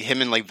 Like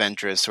him and like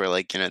Ventress were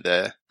like,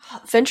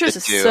 Ventress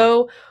is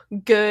so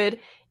good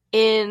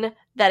in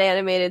that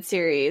animated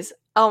series.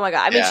 Oh my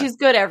god. I mean, she's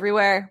good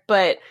everywhere,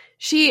 but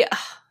she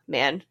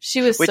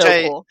was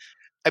so cool.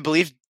 I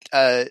believe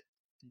Dooku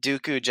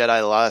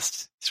Jedi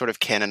Lost sort of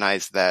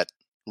canonized that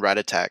Rat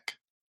Attack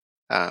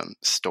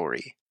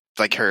story.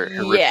 Like her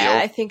reveal. Yeah,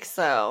 I think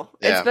so.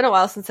 Yeah. It's been a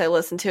while since I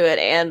listened to it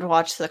and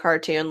watched the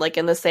cartoon, like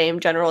in the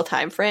same general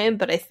time frame,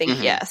 but I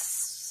think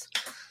yes.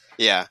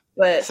 Yeah.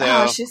 But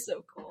she's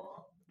so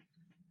cool.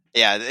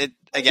 Yeah, it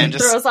again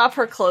just throws off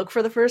her cloak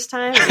for the first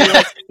time. And you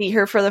like see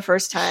her for the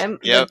first time.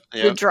 Yep.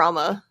 The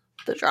drama.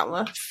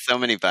 So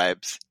many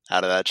vibes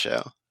out of that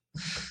show.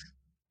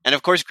 And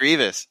of course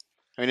Grievous.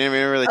 We didn't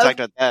even really talk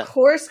about that. Of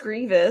course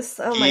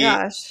Grievous. Oh my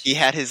gosh. He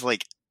had his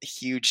like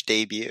huge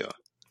debut.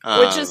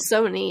 Which is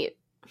so neat.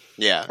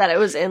 Yeah. That it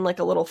was in like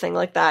a little thing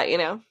like that,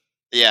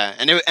 Yeah,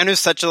 and it was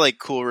such a like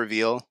cool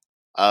reveal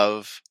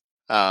of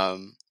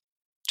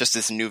just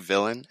this new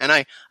villain. And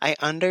I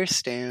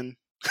understand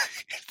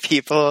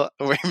people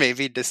were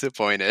maybe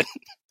disappointed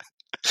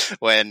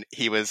when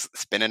he was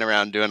spinning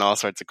around doing all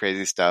sorts of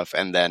crazy stuff,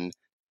 and then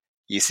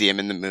you see him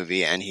in the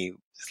movie and he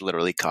is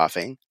literally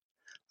coughing.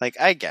 Like,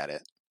 I get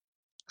it.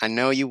 I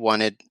know you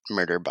wanted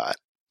Murderbot,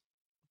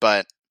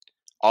 but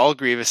all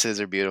Grievouses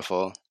are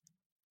beautiful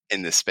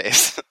in this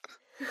space.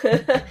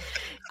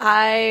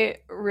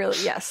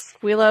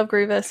 We love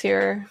Grievous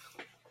here.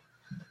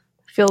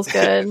 Feels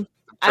good.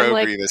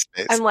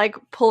 I'm like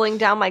pulling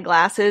down my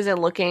glasses and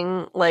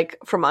looking like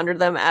from under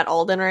them at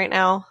Alden right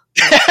now.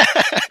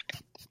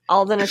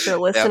 Alden, if you're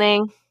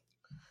listening,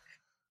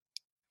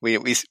 we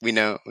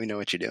know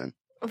what you're doing.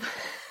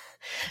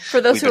 For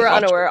those who are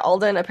unaware,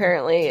 Alden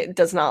apparently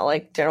does not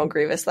like General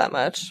Grievous that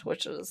much,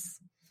 which is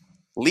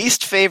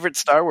least favorite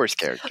Star Wars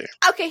character.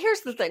 Okay,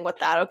 here's the thing with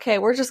that. Okay,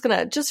 we're just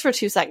for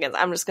 2 seconds,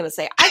 I'm just gonna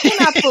say, I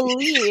cannot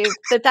believe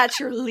that that's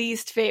your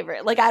least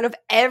favorite. Like, out of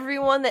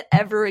everyone that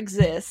ever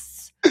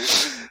exists,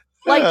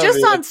 Like, Oh,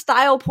 just man. on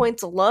style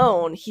points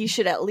alone, he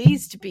should at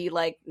least be,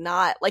 like,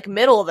 not, like,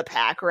 middle of the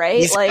pack, right?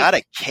 He's like, got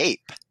a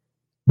cape,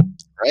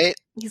 right?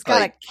 he's got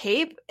like, a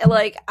cape.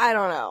 Like, I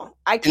don't know.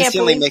 I can't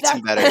instantly believe makes that.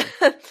 him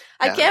better.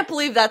 I Yeah. can't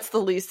believe that's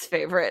the least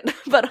favorite.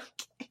 But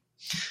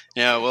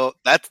Yeah, well,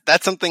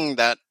 that's something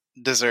that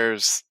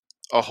deserves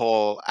a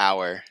whole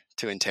hour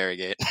to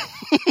interrogate.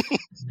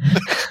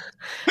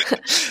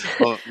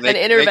 Well, an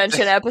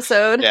intervention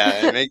episode.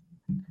 Yeah,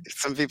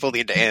 some people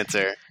need to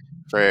answer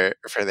for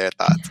their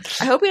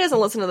thoughts. I hope he doesn't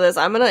listen to this.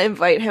 I'm going to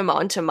invite him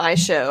onto my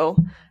show,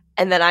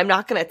 and then I'm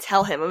not going to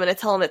tell him. I'm going to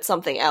tell him it's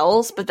something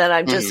else, but then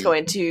I'm just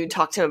going to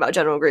talk to him about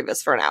General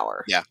Grievous for an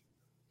hour. Yeah.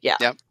 Yeah.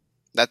 Yep.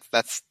 That's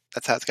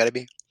how it's got to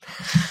be.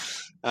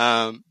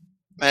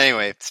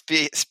 Anyway,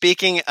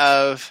 speaking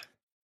of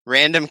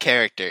random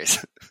characters,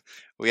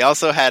 we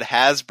also had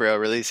Hasbro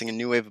releasing a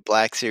new wave of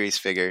Black Series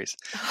figures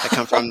that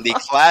come from the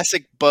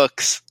classic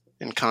books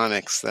and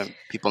comics that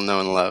people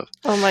know and love.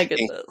 Oh my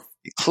goodness.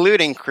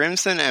 Including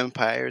Crimson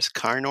Empire's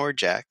Carnor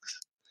Jax,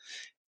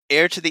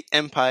 Heir to the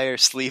Empire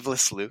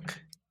Sleeveless Luke,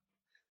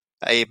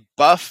 a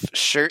buff,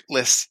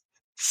 shirtless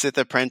Sith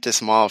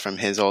Apprentice Maul from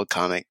his old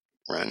comic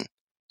run,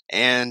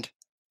 and,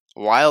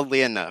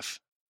 wildly enough,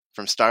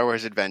 from Star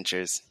Wars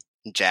Adventures,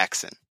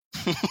 Jackson,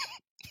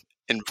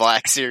 in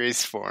Black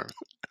Series form.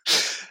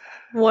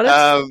 What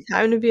a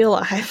time to be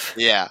alive.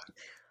 Yeah.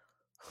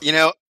 You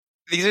know,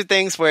 these are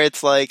things where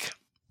it's like,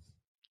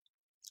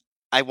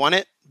 I want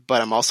it,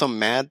 but I'm also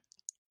mad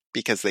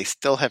because they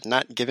still have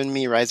not given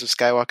me Rise of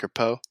Skywalker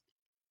Poe.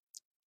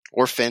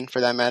 Or Finn, for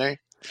that matter.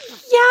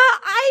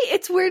 Yeah,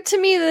 it's weird to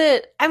me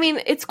that, I mean,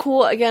 it's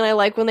cool. Again, I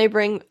like when they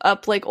bring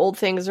up, like, old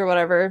things or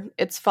whatever.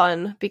 It's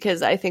fun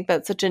because I think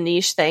that's such a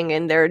niche thing,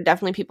 and there are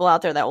definitely people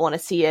out there that want to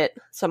see it,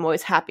 so I'm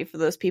always happy for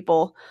those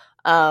people.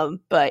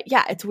 But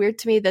yeah, it's weird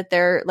to me that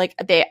they're, like,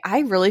 I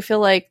really feel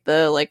like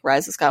the, like,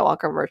 Rise of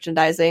Skywalker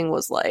merchandising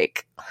was,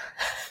 like,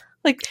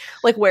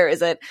 like, where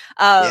is it?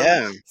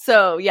 Yeah.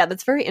 So, yeah,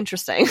 that's very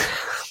interesting.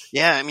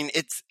 Yeah, I mean,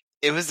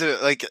 it was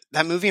like,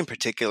 that movie in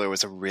particular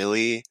was a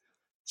really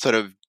sort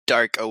of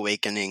dark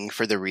awakening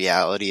for the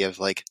reality of,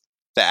 like,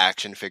 the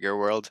action figure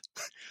world.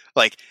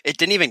 Like, it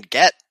didn't even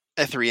get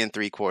a 3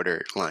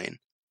 3/4 line,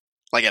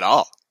 like, at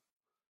all.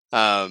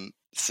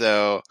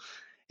 So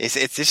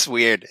it's just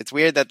weird. It's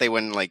weird that they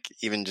wouldn't, like,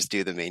 even just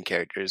do the main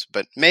characters,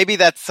 but maybe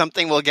that's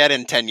something we'll get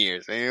in 10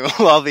 years. Maybe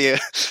we'll all be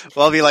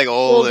like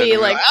old. We'll be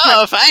like,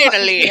 oh,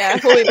 finally. Yeah,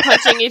 we'll be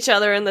punching each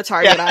other in the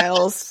Target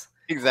aisles.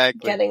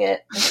 Exactly. Getting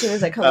it as soon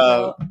as it comes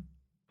out.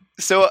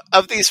 So,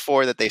 of these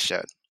 4 that they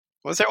showed,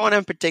 was there one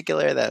in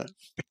particular that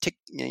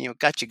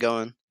got you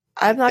going?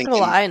 I'm not gonna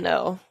lie,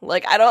 no.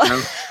 Like, I don't.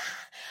 No?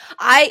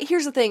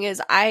 Here's the thing: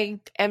 is I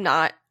am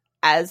not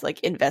as,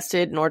 like,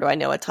 invested, nor do I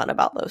know a ton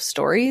about those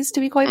stories, to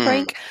be quite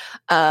frank.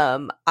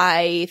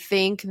 I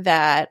think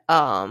that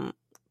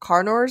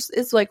Carnor's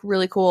is, like,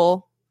 really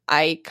cool.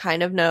 I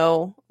kind of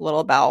know a little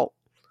about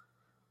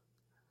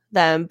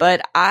them,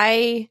 but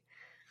I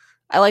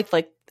like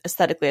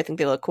aesthetically, I think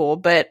they look cool,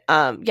 but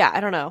yeah,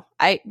 I don't know.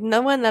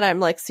 No one that I'm,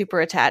 like, super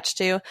attached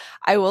to.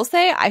 I will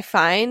say I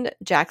find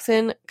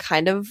Jackson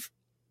kind of,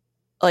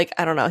 like,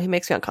 I don't know, he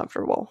makes me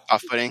uncomfortable.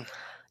 Off-putting?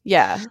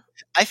 Yeah.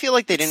 I feel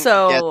like they didn't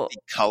get the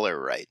color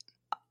right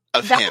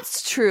of him.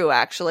 That's true,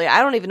 actually.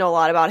 I don't even know a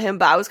lot about him,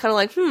 but I was kind of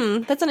like,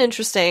 that's an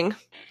interesting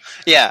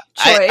Yeah,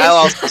 choice. I'll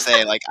also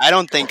say, like, I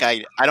don't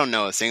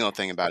know a single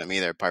thing about him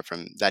either, apart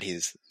from that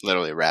he's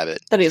literally a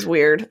rabbit. That he's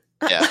weird.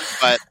 Yeah,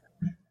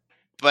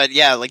 but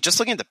yeah, like, just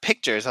looking at the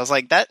pictures, I was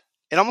like, it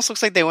almost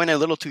looks like they went a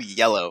little too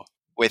yellow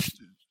with,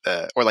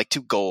 or, like,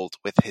 too gold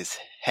with his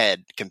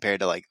head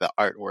compared to, like, the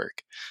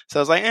artwork. So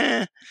I was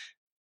like,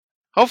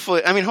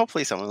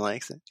 hopefully someone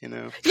likes it, you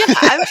know? Yeah,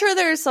 I'm sure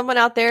there's someone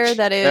out there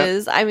that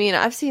is. I mean,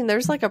 I've seen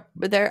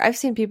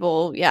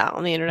people,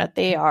 on the internet,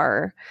 they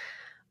are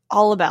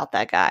all about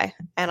that guy,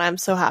 and I'm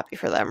so happy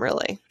for them,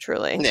 really,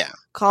 truly. Yeah.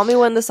 Call me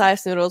when the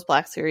Size Noodles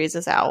Black Series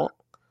is out.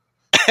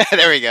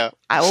 There we go.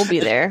 I will be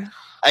there.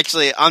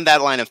 Actually, on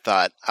that line of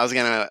thought, I was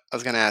gonna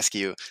ask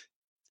you,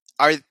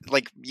 are,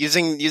 like,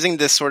 using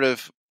this sort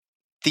of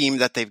theme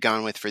that they've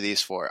gone with for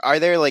these 4, are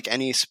there, like,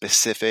 any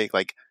specific,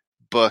 like,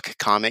 book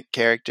comic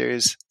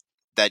characters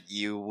that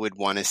you would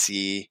want to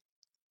see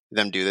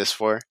them do this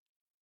for? It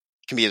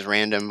can be as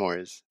random or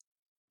as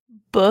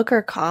book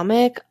or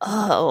comic.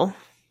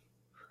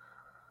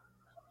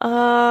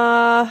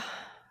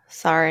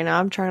 Sorry, now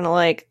I'm trying to,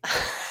 like,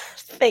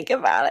 think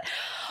about it.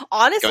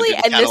 Honestly,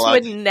 and this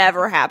would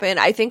never happen.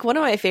 I think one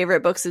of my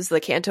favorite books is the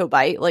Canto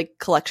Bight, like,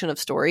 collection of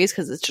stories,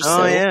 because it's just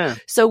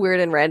so weird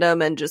and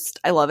random, and just,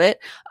 I love it.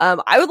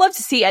 I would love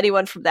to see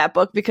anyone from that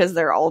book, because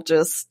they're all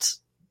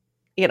just,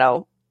 you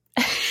know,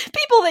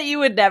 people that you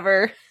would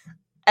never,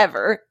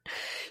 ever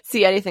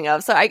see anything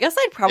of. So I guess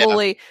that'd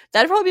probably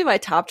be my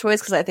top choice,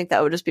 because I think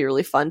that would just be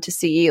really fun to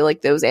see,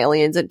 like, those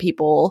aliens and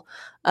people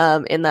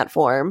in that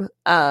form.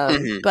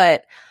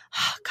 But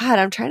God,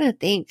 I'm trying to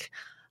think.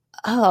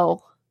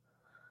 Because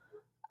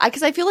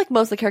I feel like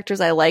most of the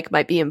characters I like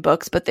might be in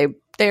books, but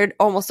they're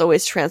almost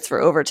always transfer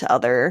over to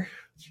other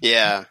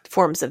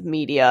forms of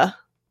media.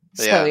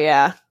 So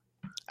yeah,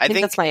 I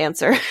think that's my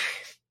answer.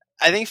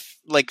 I think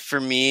like for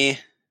me,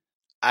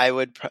 I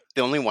would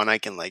the only one I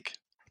can like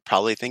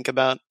probably think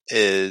about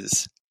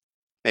is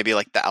maybe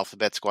like the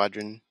Alphabet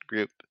Squadron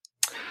group.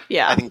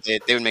 Yeah, I think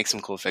they would make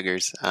some cool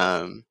figures.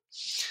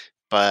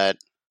 But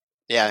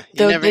yeah,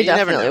 they you never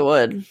definitely know.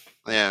 would.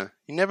 Yeah,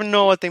 you never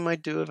know what they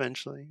might do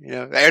eventually. You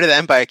know, Heir to the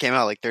Empire came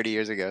out like 30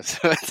 years ago, so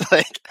it's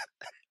like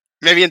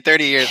maybe in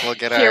 30 years we'll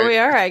get Here we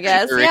are, I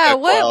guess. Eureka Yeah,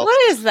 Quell.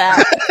 what is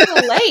that? It's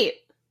so late.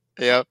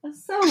 Yep.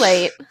 It's so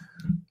late.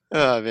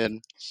 Oh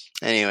man.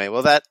 Anyway,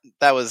 well that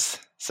was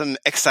some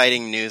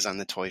exciting news on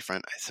the toy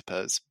front, I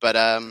suppose. But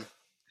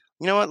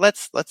you know what?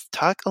 Let's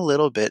talk a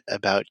little bit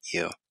about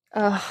you.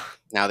 Oh.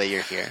 Now that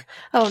you're here.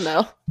 Oh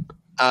no.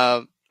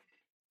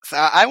 So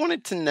I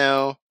wanted to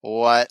know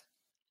what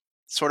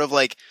sort of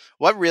like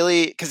what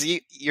really, because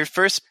your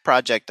first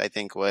project I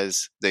think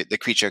was the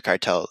Creature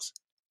Cartels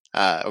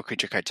or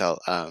Creature Cartel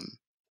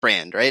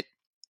brand, right?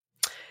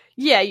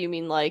 Yeah, you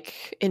mean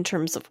like in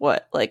terms of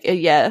what? Like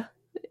yeah,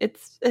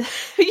 it's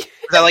is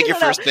that like your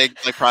first big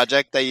like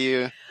project that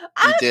you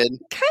did?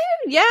 Kind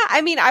of, yeah.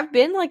 I mean, I've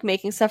been like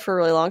making stuff for a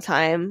really long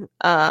time,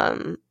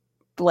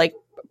 like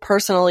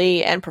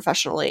personally and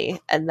professionally,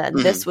 and then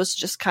this was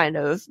just kind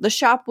of the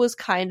shop was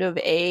kind of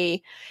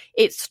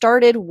it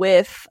started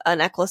with a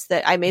necklace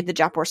that I made the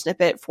Japor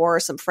snippet for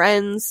some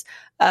friends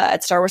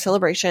at Star Wars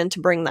Celebration to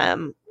bring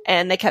them,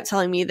 and they kept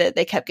telling me that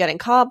they kept getting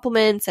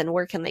compliments and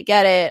where can they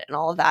get it and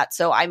all of that.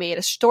 So I made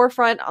a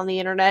storefront on the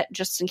internet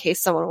just in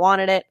case someone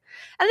wanted it,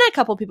 and then a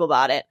couple people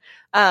bought it.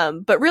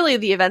 But really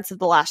the events of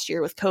the last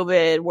year with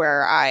COVID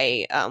where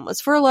I was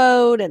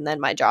furloughed and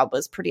then my job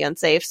was pretty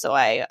unsafe, so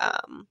I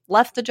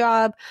left the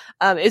job.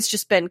 It's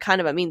just been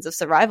kind of a means of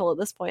survival at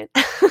this point.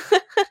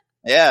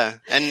 Yeah.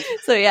 And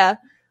so yeah.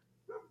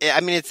 I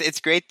mean,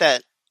 it's great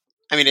that,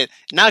 I mean,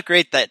 not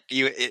great that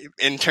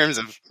in terms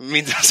of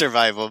means of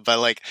survival, but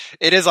like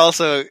it is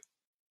also,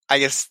 I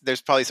guess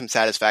there's probably some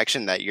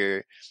satisfaction that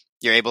you're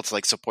able to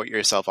like support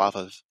yourself off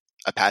of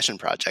a passion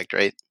project,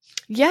 right?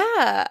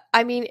 Yeah,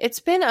 I mean, it's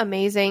been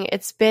amazing.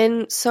 It's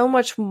been so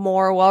much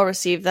more well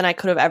received than I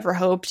could have ever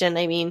hoped. And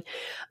I mean,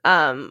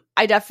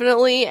 I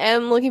definitely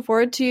am looking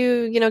forward to,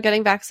 you know,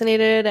 getting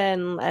vaccinated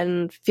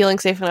and feeling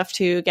safe enough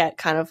to get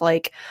kind of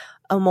like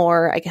a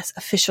more, I guess,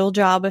 official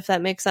job, if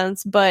that makes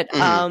sense. But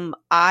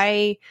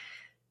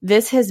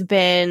this has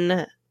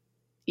been,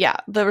 yeah,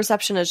 the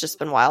reception has just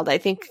been wild. I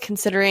think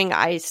considering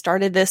I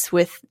started this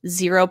with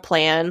zero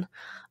plan,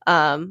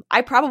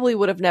 I probably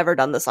would have never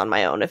done this on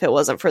my own if it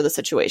wasn't for the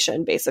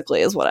situation,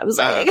 basically, is what I'm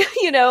saying,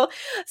 you know?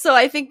 So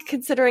I think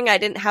considering I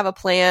didn't have a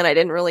plan, I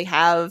didn't really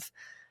have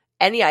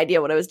any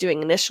idea what I was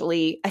doing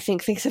initially, I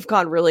think things have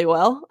gone really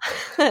well.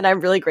 And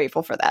I'm really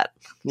grateful for that.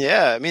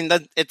 Yeah. I mean,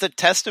 it's a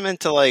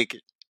testament to like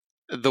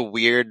the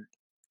weird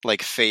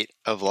like fate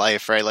of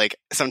life, right? Like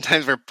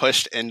sometimes we're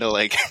pushed into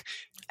like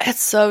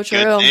it's so true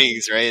good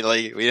things, right?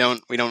 Like we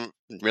don't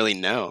really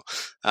know.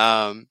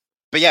 But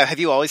yeah, have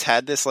you always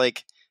had this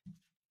like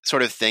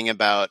sort of thing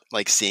about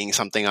like seeing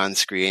something on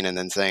screen and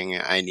then saying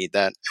I need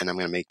that and I'm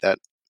going to make that?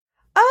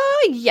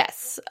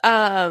 Yes.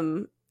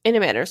 In a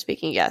manner of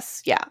speaking,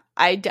 yes. Yeah.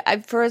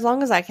 I for as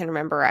long as I can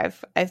remember,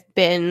 I've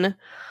been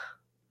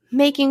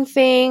making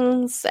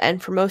things,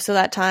 and for most of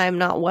that time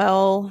not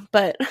well,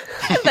 but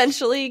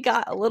eventually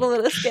got a little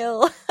bit of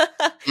skill.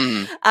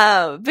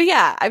 But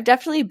yeah, I've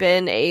definitely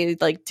been a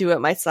like do it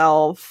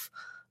myself.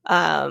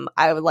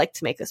 I would like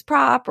to make this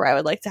prop, or I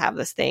would like to have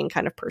this thing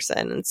kind of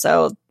person. And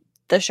so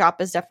the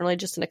shop is definitely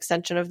just an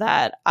extension of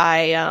that.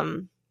 I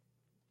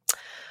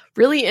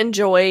really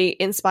enjoy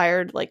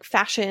inspired like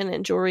fashion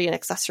and jewelry and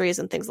accessories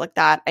and things like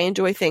that. I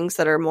enjoy things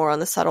that are more on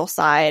the subtle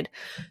side.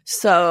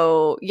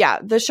 So yeah,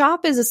 the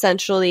shop is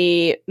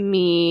essentially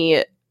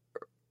me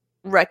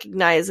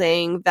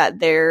recognizing that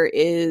there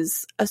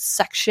is a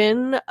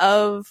section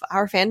of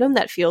our fandom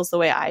that feels the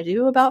way I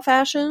do about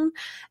fashion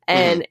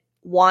and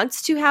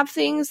wants to have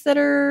things that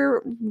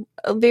are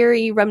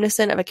very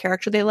reminiscent of a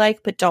character they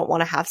like, but don't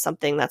want to have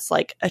something that's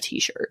like a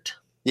t-shirt.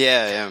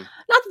 Yeah.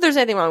 Not that there's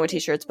anything wrong with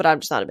t-shirts, but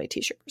I'm just not a big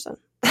t-shirt person.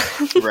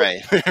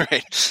 Right.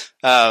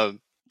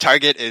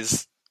 Target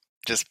is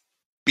just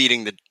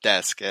beating the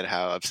desk at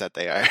how upset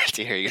they are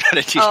to hear you got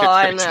a t-shirt. Oh,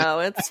 I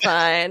know. It's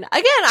fine. Again,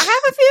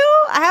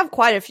 I have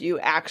quite a few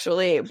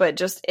actually, but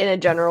just in a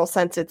general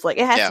sense, it's like,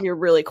 it has to be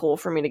really cool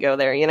for me to go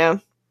there, you know?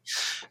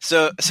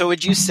 So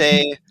would you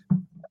say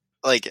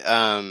like,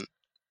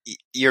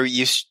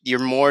 you're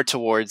more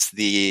towards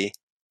the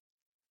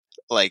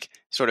like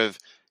sort of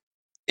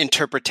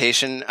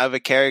interpretation of a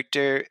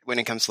character when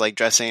it comes to like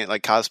dressing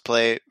like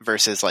cosplay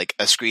versus like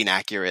a screen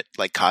accurate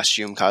like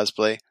costume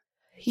cosplay?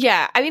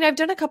 Yeah, I mean, I've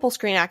done a couple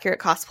screen accurate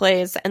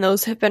cosplays and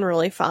those have been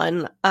really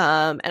fun.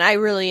 And I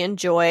really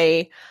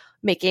enjoy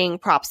making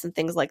props and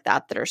things like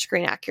that are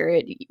screen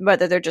accurate,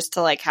 whether they're just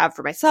to like have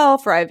for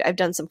myself or I've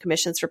done some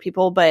commissions for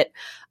people. But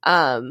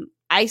I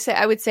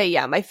I would say,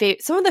 yeah,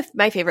 some of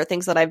my favorite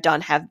things that I've done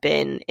have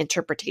been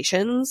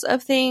interpretations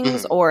of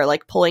things or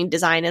like pulling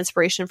design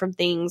inspiration from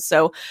things.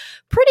 So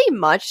pretty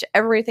much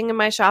everything in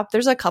my shop.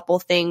 There's a couple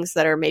things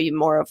that are maybe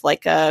more of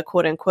like a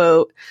quote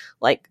unquote,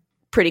 like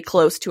pretty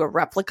close to a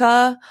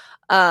replica.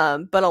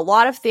 But a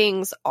lot of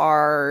things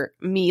are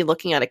me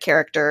looking at a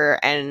character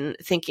and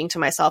thinking to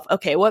myself,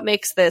 okay, what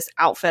makes this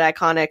outfit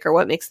iconic, or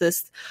what makes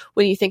this,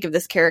 when you think of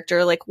this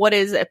character, like what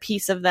is a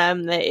piece of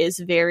them that is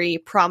very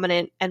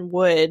prominent and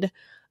would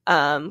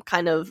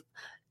kind of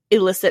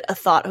elicit a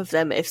thought of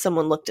them if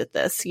someone looked at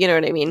this, you know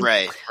what I mean?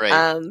 Right.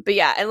 But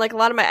yeah, and like a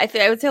lot of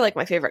I would say like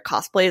my favorite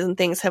cosplays and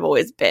things have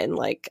always been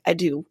like,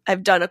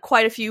 I've done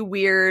quite a few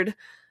weird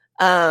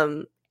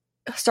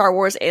Star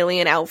Wars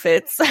alien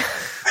outfits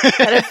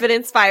that have been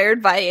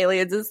inspired by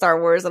aliens in Star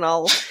Wars, and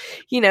I'll,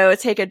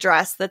 take a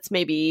dress that's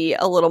maybe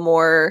a little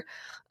more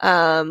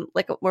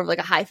like more of like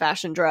a high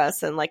fashion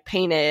dress and like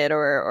paint it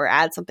or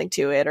add something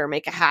to it or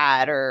make a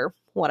hat or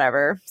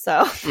whatever.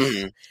 So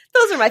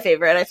those are my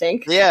favorite, I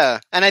think. Yeah.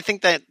 And I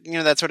think that,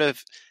 that sort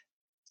of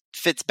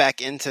fits back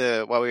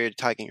into what we were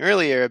talking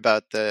earlier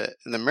about the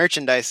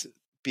merchandise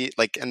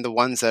and the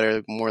ones that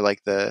are more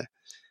like the,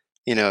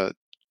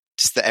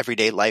 just the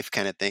everyday life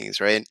kind of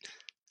things, right?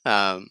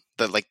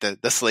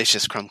 The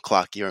Salacious Crumb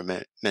clock you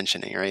were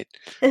mentioning, right?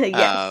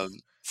 Yes.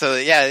 So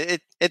yeah,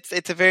 it's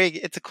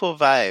a cool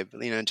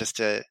vibe, just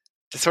to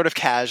sort of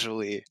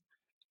casually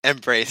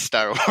embrace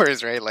Star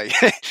Wars, right? Like,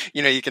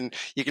 you can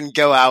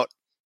go out,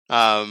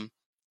 into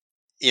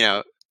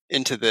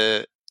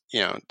the,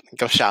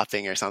 go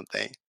shopping or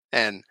something,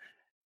 and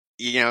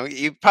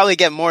you probably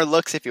get more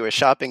looks if you were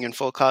shopping in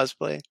full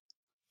cosplay,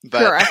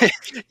 but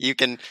you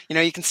can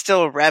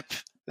still rep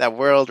that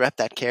world, rep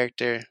that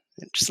character,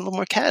 just a little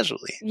more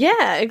casually.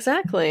 Yeah,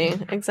 exactly.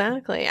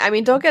 I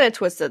mean, don't get it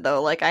twisted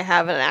though. Like I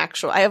have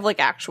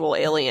actual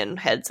alien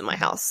heads in my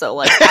house. So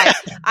like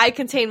I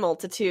contain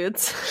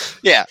multitudes.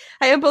 Yeah.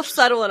 I am both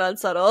subtle and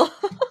unsubtle.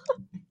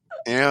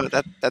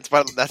 That's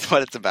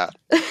what it's about.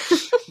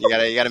 You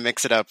gotta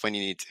mix it up when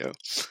you need to.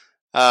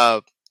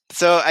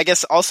 So I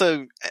guess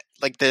also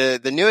like the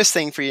newest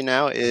thing for you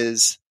now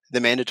is the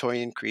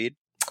Mandatorian Creed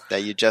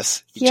that you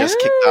just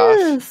kicked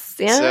off.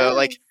 Yeah. So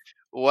like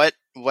what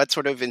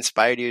sort of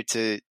inspired you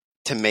to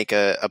make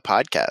a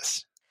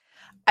podcast?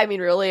 I mean,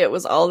 really, it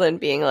was Alden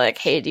being like,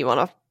 "Hey, do you want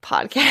a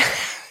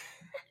podcast?"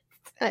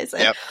 I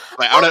said, "Yep."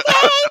 Like, I want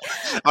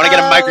to get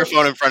a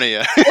microphone in front of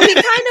you.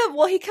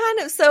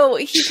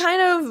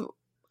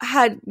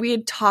 We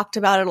had talked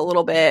about it a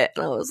little bit,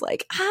 and I was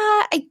like,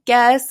 I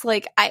guess,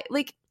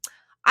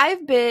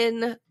 I've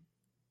been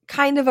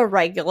kind of a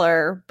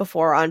regular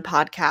before on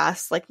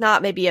podcasts, like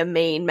not maybe a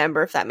main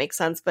member, if that makes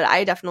sense, but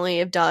I definitely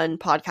have done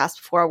podcasts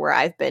before where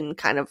I've been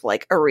kind of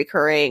like a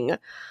recurring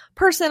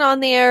person on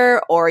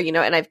there, or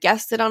and I've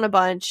guested on a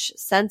bunch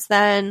since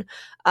then,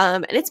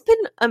 and it's been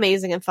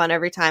amazing and fun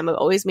every time. I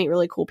always meet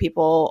really cool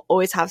people,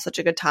 always have such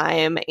a good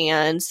time,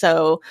 and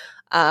so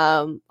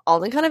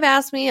Alden kind of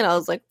asked me, and I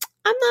was like,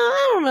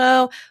 I don't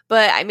know,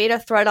 but I made a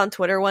thread on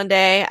Twitter one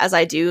day, as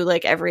I do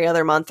like every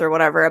other month or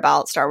whatever,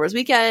 about Star Wars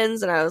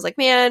weekends, and I was like,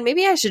 man,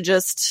 maybe I should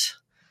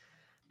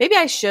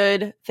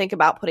think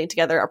about putting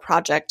together a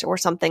project or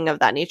something of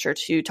that nature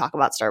to talk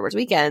about Star Wars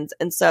weekends.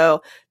 And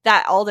so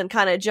that Alden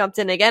kind of jumped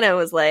in again and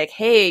was like,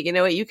 hey, you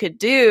know what you could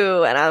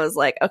do? And I was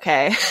like,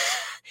 okay.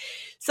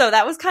 So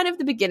that was kind of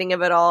the beginning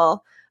of it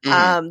all.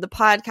 The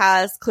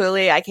podcast,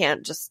 clearly I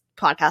can't just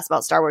podcast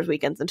about Star Wars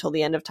weekends until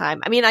the end of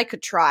time. I mean, I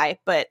could try,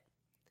 but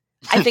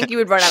I think you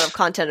would run out of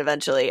content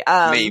eventually.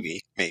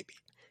 Maybe.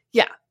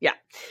 Yeah.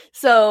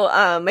 So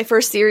my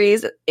first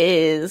series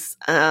is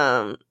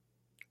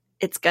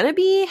it's gonna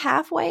be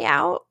halfway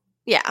out.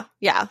 Yeah.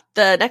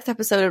 The next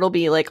episode, it'll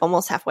be like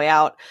almost halfway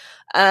out.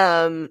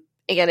 Again,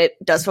 it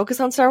does focus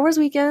on Star Wars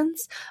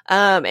weekends.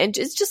 And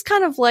it's just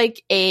kind of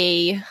like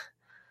I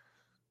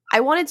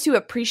wanted to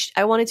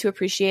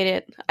appreciate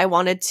it. I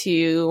wanted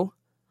to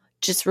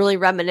just really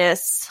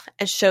reminisce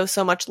and show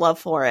so much love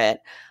for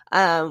it.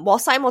 While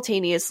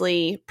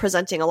simultaneously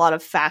presenting a lot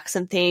of facts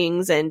and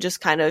things and just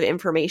kind of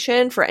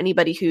information for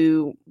anybody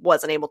who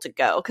wasn't able to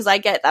go. Because I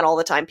get that all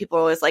the time. People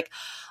are always like,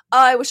 oh,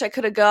 I wish I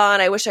could have gone.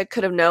 I wish I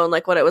could have known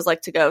like what it was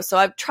like to go. So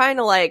I'm trying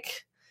to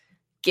like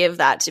give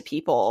that to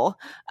people.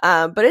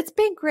 But it's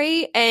been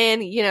great.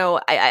 And,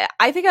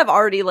 I think I've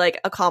already like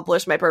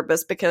accomplished my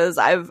purpose, because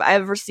I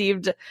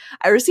received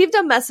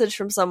a message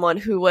from someone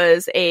who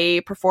was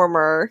a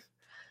performer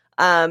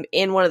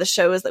in one of the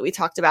shows that we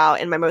talked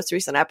about in my most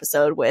recent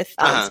episode with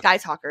Sky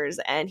Talkers,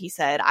 and he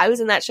said, I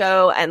was in that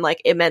show and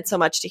like it meant so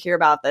much to hear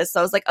about this. So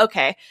I was like,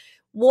 okay,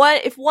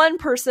 if one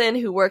person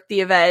who worked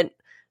the event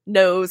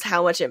knows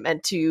how much it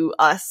meant to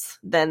us,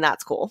 then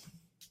that's cool.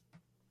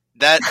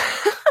 That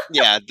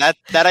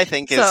I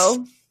think is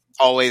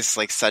always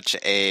like such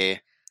a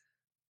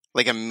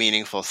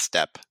meaningful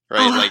step,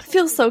 right? It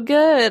feels so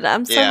good.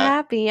 I'm so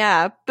happy.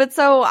 Yeah. But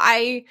so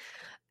I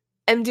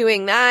am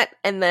doing that,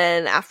 and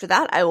then after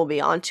that I will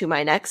be on to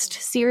my next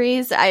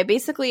series.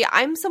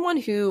 I'm someone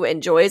who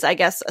enjoys, I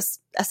guess,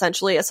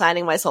 essentially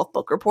assigning myself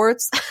book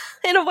reports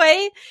in a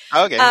way.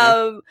 Okay.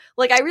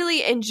 Like I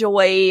really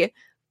enjoy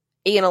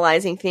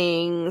analyzing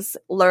things,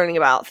 learning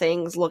about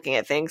things, looking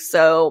at things.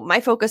 So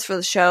my focus for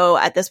the show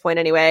at this point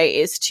anyway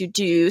is to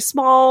do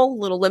small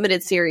little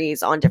limited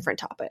series on different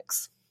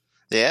topics.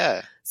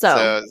 Yeah.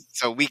 So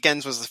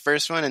Weekends was the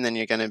first one, and then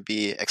you're going to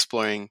be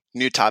exploring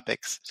new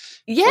topics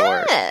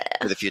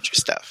for the future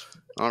stuff.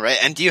 All right.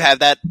 And do you have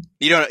that?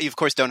 You of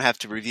course don't have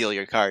to reveal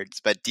your cards,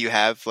 but do you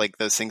have like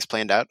those things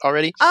planned out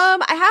already?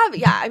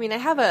 I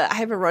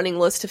have a running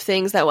list of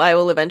things that I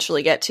will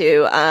eventually get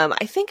to.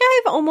 I think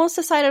I've almost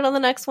decided on the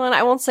next one.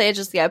 I won't say it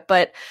just yet,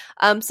 but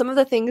some of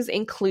the things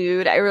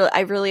include I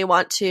really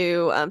want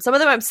to some of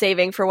them I'm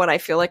saving for when I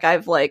feel like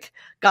I've like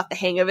got the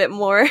hang of it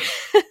more.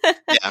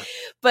 Yeah.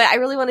 But I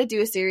really want to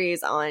do a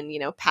series on,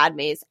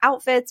 Padme's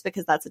outfits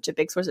because that's such a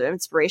big source of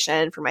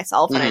inspiration for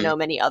myself and I know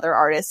many other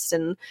artists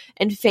and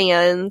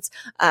fans.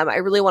 I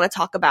really want to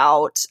talk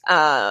about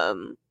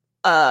kind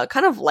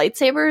of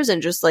lightsabers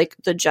and just like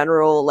the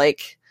general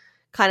like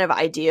kind of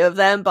idea of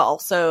them, but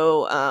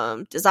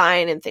also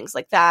design and things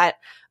like that.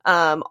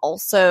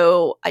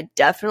 Also, I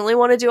definitely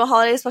want to do a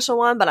holiday special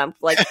one, but I'm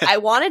like, I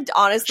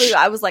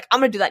was like, I'm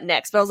gonna do that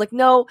next, but I was like,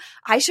 no,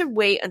 I should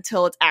wait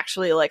until it's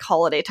actually like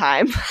holiday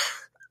time.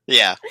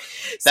 Yeah.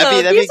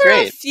 That'd be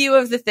great. Are a few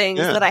of the things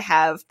Yeah. that I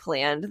have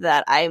planned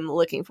that I'm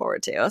looking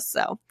forward to.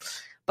 So,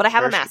 but I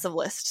have a massive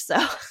list, so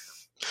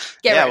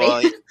get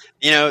ready.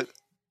 Well,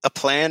 a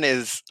plan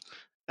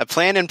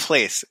in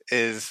place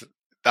is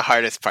the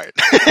hardest part.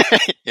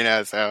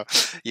 So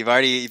you've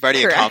already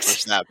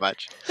accomplished that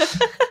much.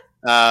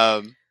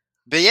 But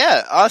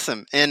yeah,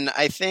 awesome. And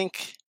I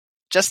think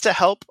just to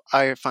help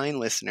our fine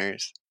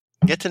listeners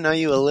get to know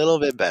you a little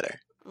bit better,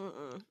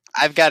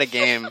 I've got a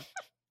game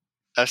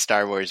of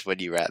Star Wars Would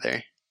You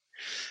Rather.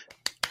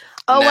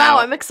 Oh, wow.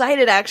 I'm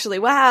excited, actually.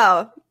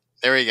 Wow.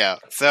 There we go.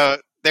 So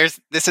this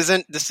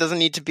doesn't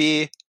need to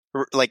be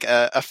like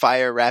a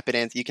fire rapid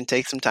answer. You can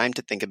take some time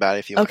to think about it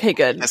if you want. Okay,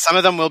 good. And some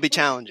of them will be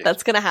challenging.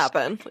 That's going to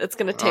happen. It's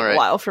going to take a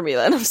while for me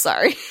then. I'm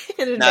sorry.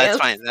 No,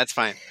 that's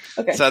fine.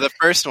 Okay. So the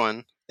first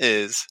one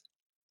is,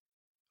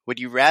 would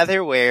you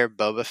rather wear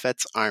Boba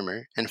Fett's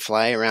armor and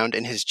fly around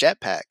in his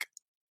jetpack,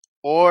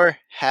 or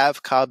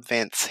have Cobb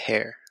Vanth's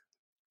hair?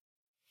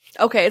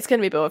 Okay, it's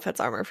going to be Boba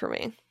Fett's armor for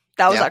me.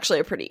 That was actually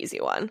a pretty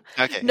easy one.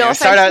 Okay. No,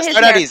 start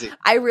out easy.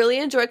 I really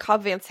enjoy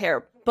Cobb Vanth's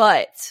hair,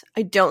 but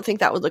I don't think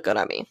that would look good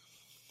on me.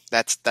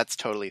 That's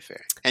totally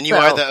fair. And you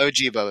are the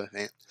OG Boba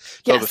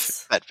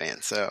Fett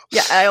fan, so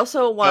yeah. I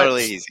also want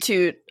totally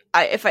to.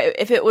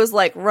 If it was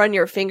like run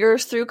your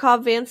fingers through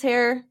Cobb Vanth's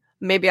hair,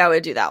 maybe I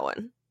would do that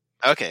one.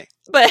 Okay,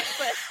 but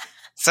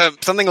so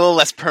something a little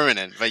less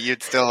permanent, but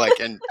you'd still like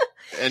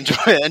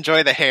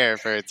enjoy the hair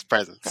for its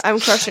presence. I'm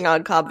crushing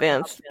on Cobb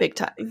Vanth big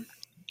time.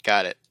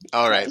 Got it.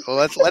 All right. Well,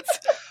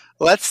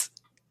 let's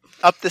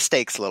up the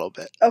stakes a little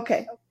bit.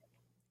 Okay.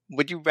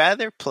 Would you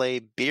rather play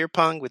beer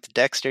pong with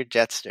Dexter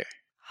Jetster,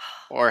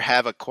 or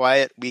have a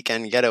quiet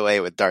weekend getaway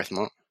with Darth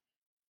Maul?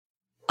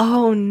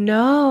 Oh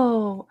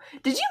no!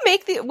 When did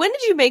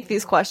you make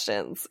these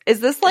questions? Is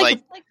this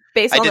like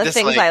based on the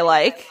things I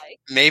like?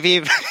 Maybe.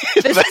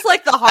 This is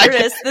like the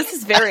hardest. This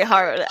is very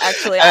hard,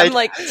 actually. I'm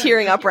like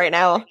tearing up right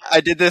now.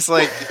 I did this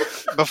like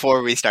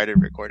before we started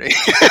recording.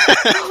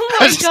 Oh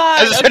my god!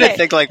 I was trying to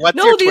think like, what's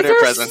your Twitter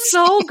presence?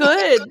 So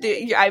good.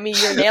 I mean,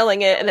 you're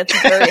nailing it, and it's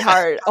very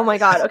hard. Oh my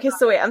god. Okay,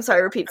 so wait. I'm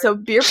sorry. Repeat. So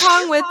beer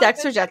pong with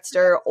Dexter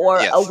Jetster, or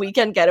a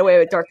weekend getaway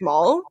with Darth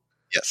Maul.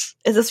 Yes.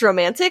 Is this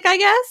romantic? I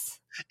guess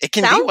it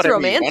can be whatever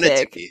you want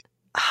it to be.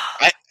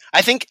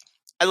 I think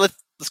let's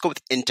go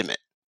with intimate.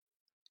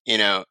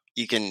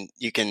 You can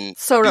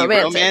so be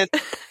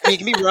romantic. You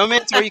can be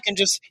romance, or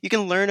you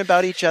can learn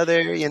about each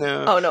other.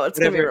 Oh no, it's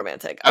gonna be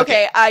romantic.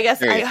 Okay, I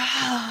guess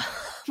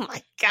oh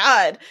my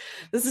god,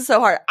 this is so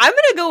hard. I'm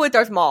gonna go with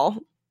Darth Maul.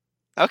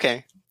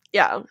 Okay.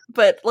 Yeah,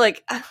 but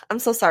like, I'm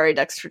so sorry,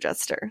 Dexter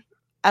Jetster.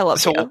 I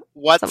love you. So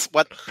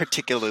what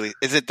particularly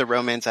is it? The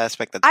romance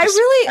aspect that I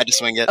just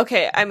swing it.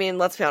 Okay, I mean,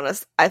 let's be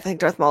honest. I think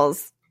Darth Maul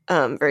is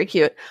very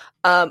cute.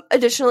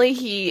 Additionally,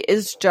 he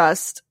is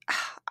just.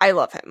 I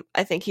love him.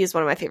 I think he's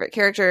one of my favorite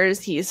characters.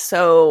 His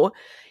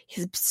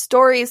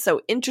story is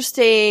so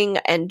interesting,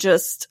 and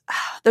just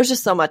there's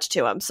just so much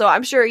to him. So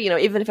I'm sure,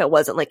 even if it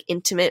wasn't like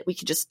intimate, we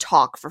could just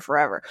talk for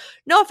forever.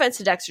 No offense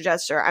to Dexter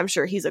Jetster. I'm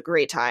sure he's a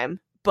great time,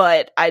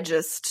 but I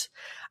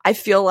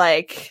feel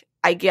like,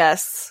 I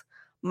guess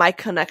my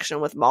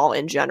connection with Maul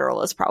in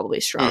general is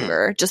probably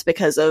stronger just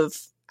because of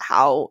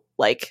how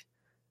like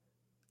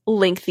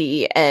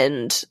lengthy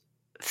and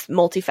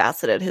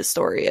multifaceted his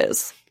story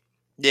is.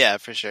 Yeah,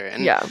 for sure.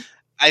 And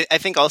I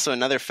think also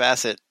another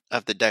facet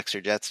of the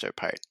Dexter Jetster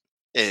part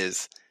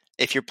is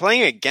if you're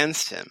playing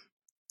against him,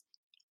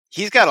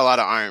 he's got a lot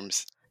of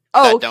arms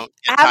Oh, that don't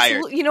get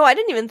absolutely. tired. You know, I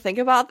didn't even think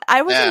about.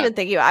 I wasn't Yeah. even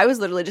thinking. I was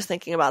literally just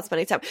thinking about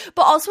spending time.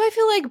 But also, I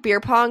feel like beer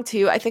pong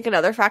too. I think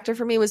another factor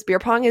for me was beer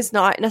pong is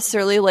not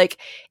necessarily like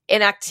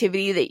an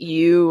activity that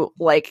you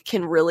like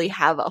can really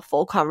have a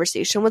full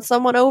conversation with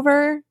someone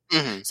over.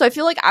 Mhm. So I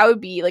feel like I would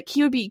be like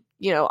he would be,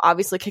 you know,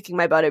 obviously kicking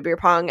my butt at beer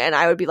pong, and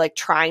I would be like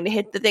trying to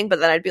hit the thing, but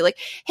then I'd be like,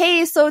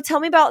 "Hey, so tell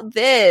me about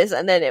this,"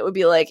 and then it would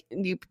be like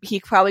he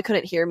probably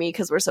couldn't hear me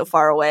because we're so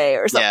far away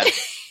or something.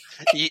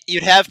 Yeah.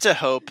 You'd have to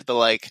hope the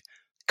like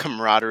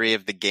camaraderie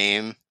of the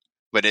game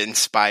would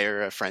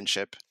inspire a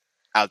friendship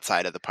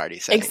outside of the party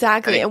setting.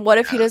 Exactly. Right? And what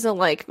if he doesn't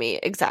like me?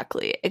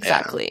 Exactly.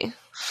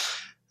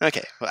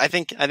 Okay. Well, I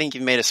think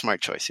you've made a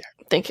smart choice here.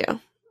 Thank you.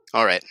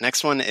 All right.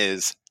 Next one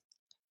is: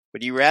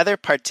 would you rather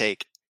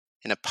partake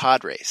in a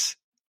pod race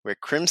where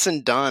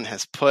Crimson Dawn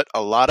has put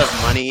a lot of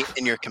money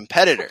in your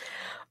competitor,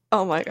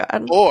 Oh my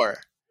god. or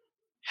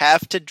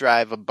have to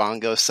drive a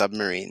bongo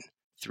submarine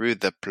through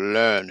the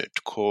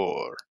planet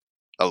core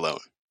alone?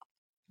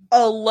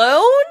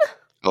 Alone?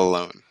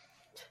 Alone.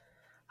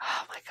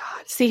 Oh my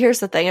god. See, here's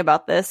the thing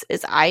about this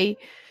is I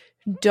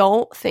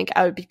don't think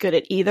I would be good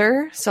at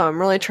either, so I'm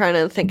really trying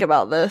to think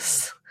about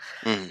this.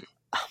 Mhm.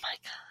 Oh my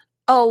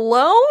god.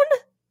 Alone?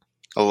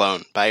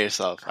 Alone by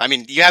yourself. I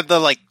mean, you have the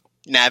like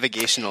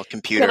navigational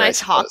computer. Can I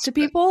talk suppose, to but-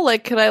 people?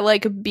 Like, can I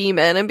like beam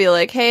in and be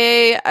like,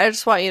 "Hey, I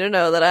just want you to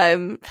know that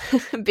I'm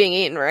being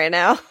eaten right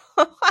now."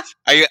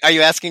 Are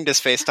you asking,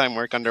 does FaceTime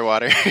work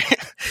underwater?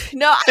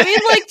 No, I mean,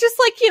 like, just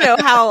like, you know,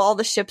 how all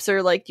the ships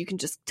are like, you can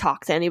just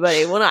talk to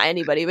anybody. Well, not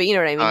anybody, but you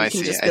know what I mean? Oh, You I can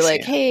see, just I be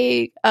like,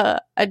 see.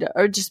 hey,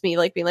 or just me,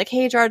 like, being like,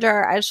 hey, Jar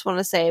Jar, I just want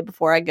to say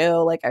before I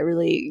go, like, I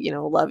really, you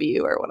know, love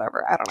you or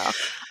whatever. I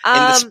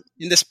don't know.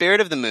 In the spirit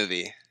of the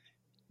movie,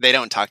 they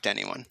don't talk to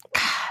anyone.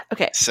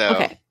 Okay.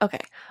 So, okay.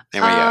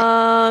 There we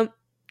go.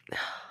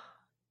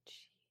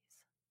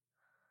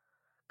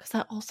 Because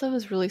that also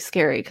is really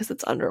scary because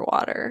it's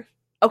underwater.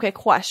 Okay,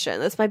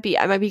 question. I might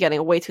be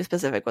getting way too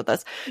specific with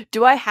this.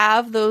 Do I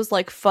have those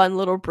like fun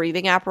little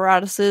breathing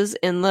apparatuses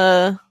in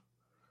the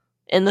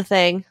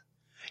thing?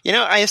 You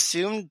know, I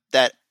assumed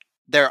that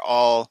they're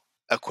all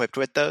equipped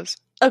with those.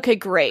 Okay,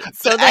 great.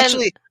 So But then,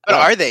 actually,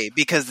 are they?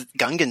 Because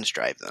Gungans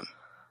drive them.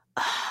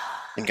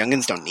 And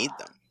Gungans don't need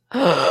them.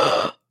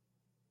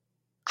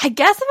 I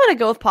guess I'm gonna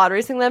go with pod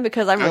racing then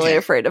because I'm really Okay.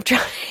 afraid of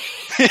drowning.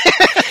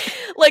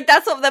 Like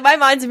that's what that my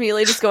mind's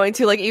immediately just going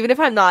to like even if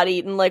I'm not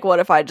eaten, like what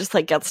if I just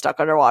like get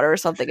stuck underwater or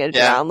something and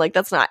Yeah. drown? Like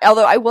that's not.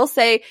 Although I will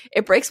say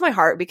it breaks my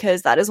heart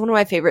because that is one of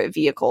my favorite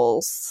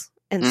vehicles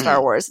in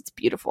Star Wars. It's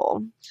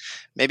beautiful.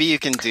 Maybe you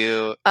can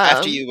do,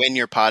 after you win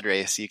your pod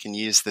race, you can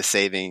use the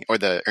saving or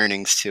the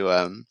earnings to,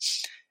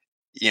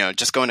 you know,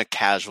 just go on a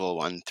casual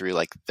one through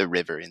like the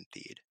river in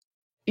Theed.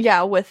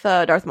 Yeah, with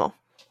Darth Maul.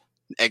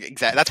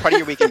 Exactly. That's part of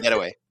your weekend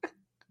getaway.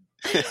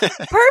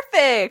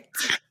 Perfect.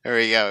 There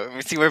we go.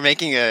 See, we're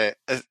making a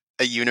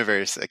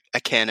universe, a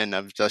canon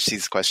of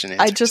Joshi's question and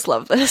answer. I just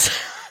love this.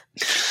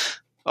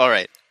 All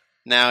right.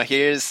 Now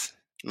here's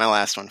my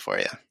last one for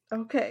you.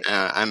 Okay.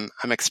 I'm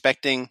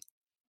expecting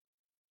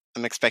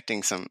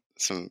some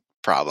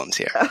problems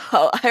here.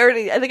 Oh, I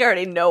think I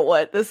already know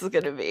what this is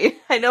going to be.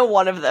 I know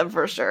one of them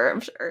for sure.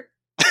 I'm sure.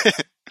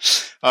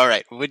 All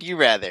right. Would you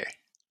rather,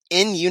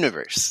 in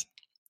universe,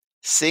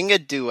 sing a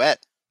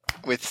duet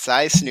with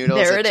Cy Snoodles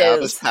There at it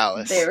Jabba's is.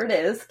 palace, There it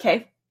is.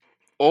 Okay.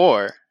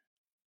 or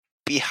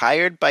be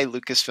hired by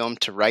Lucasfilm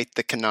to write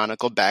the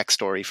canonical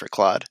backstory for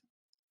Claude?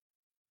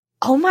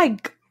 Oh my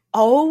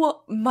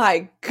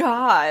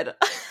god.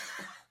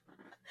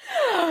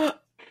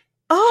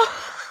 Oh,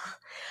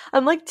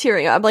 I'm like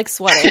tearing up. I'm like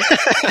sweating.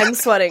 I'm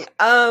sweating.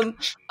 Oh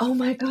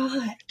my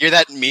god. You're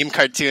that meme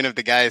cartoon of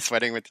the guy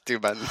sweating with the two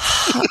buttons.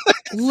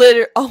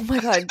 Oh my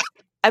god.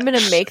 I'm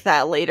gonna make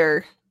that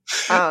later.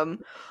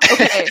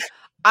 Okay.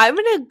 I'm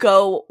gonna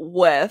go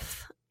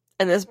with,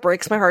 and this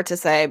breaks my heart to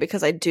say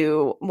because I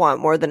do want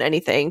more than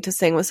anything to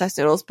sing with Sex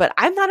Noodles, but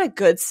I'm not a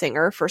good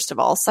singer, first of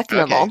all. Second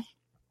of all,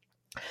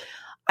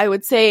 I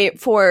would say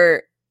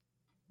for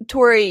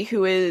Tori,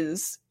 who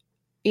is,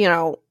 you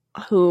know,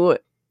 who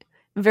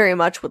very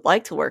much would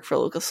like to work for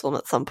Lucasfilm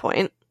at some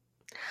point,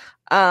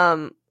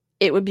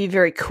 it would be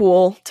very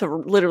cool to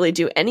literally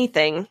do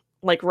anything,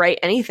 like write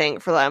anything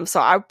for them. So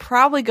I'd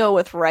probably go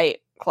with write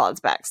Claude's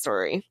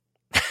backstory.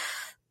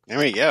 There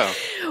we go.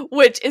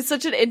 Which is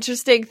such an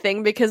interesting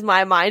thing because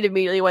my mind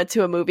immediately went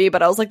to a movie,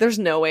 but I was like, there's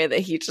no way that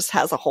he just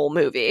has a whole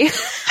movie.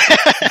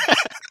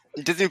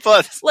 Disney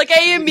Plus. Like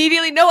I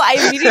immediately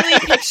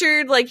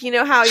pictured like, you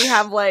know how you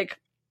have like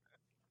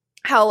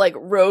how like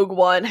Rogue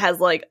One has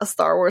like a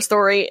Star Wars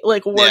story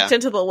like worked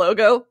into the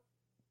logo.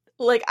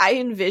 Like I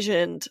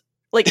envisioned,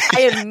 like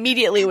I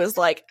immediately was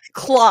like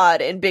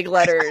Claude in big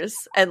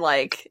letters and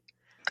like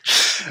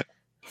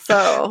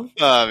so.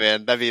 Oh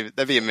man,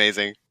 that'd be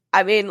amazing.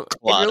 I mean,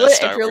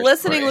 if you're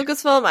listening,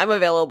 Lucasfilm, I'm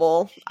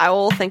available. I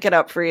will think it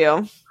up for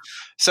you.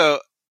 So,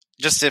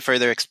 just to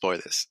further explore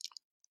this,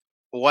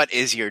 what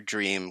is your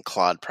dream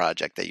Claude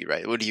project that you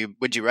write? Would you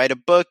write a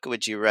book?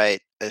 Would you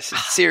write a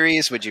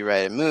series? Would you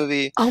write a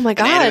movie? Oh my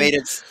god,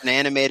 an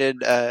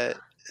animated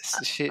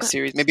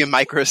series, maybe a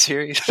micro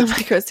series. A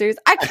micro series.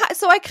 I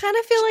kind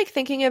of feel like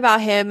thinking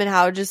about him and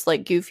how just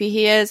like goofy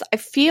he is. I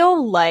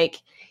feel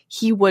like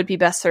he would be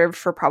best served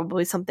for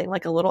probably something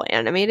like a little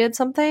animated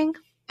something.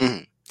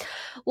 Mhm.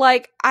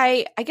 Like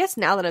I guess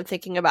now that I'm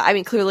thinking about, I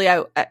mean, clearly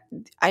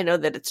I know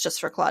that it's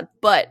just for Claude,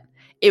 but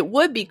it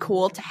would be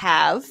cool to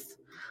have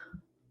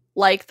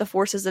like the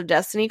Forces of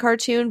Destiny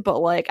cartoon, but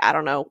like, I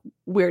don't know,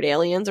 weird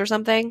aliens or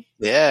something.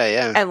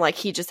 Yeah. And like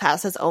he just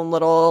has his own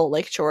little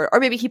like short, or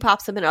maybe he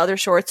pops them in other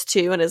shorts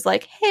too and is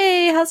like,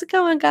 hey, how's it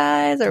going,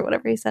 guys? Or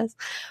whatever he says.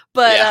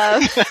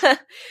 But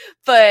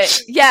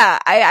but yeah,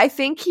 I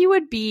think he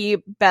would be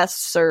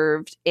best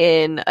served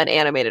in an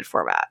animated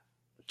format.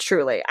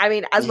 Truly. I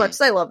mean, as much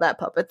as I love that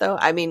puppet though,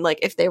 I mean, like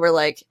if they were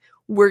like,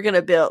 we're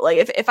gonna build, like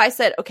if I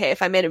said, okay,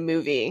 if I made a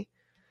movie,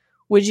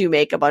 would you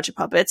make a bunch of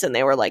puppets? And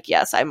they were like,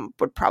 yes, I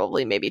would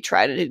probably maybe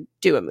try to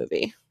do a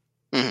movie.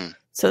 Mm-hmm.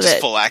 So just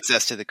that full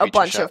access to the a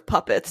bunch shop. of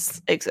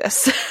puppets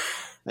exist.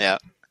 Yeah.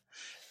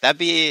 That'd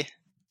be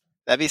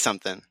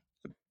something.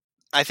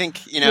 I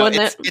think,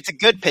 it's a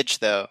good pitch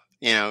though.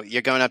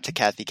 You're going up to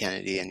Kathy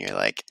Kennedy and you're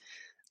like,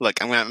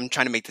 look, I'm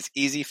trying to make this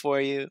easy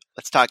for you.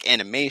 Let's talk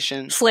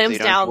animation. Slams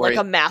down like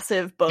a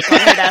massive book on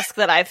her desk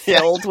that I've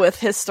filled with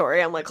his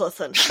story. I'm like,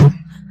 listen,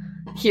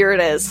 here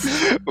it is.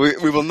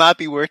 We will not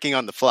be working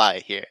on the fly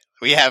here.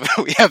 We have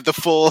the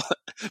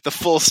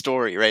full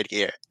story right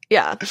here.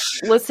 Yeah.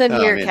 Listen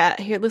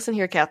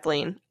here,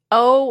 Kathleen.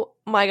 Oh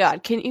my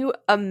God. Can you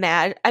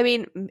imagine? I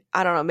mean,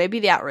 I don't know. Maybe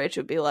the outrage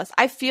would be less.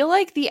 I feel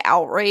like the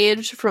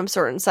outrage from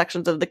certain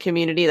sections of the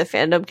community, the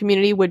fandom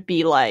community, would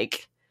be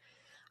like,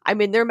 I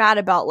mean, they're mad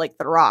about like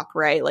The Rock,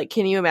 right? Like,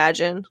 can you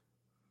imagine?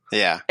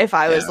 Yeah. If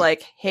I was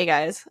like, hey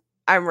guys,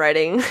 I'm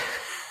writing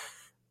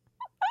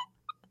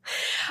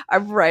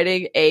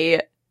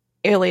a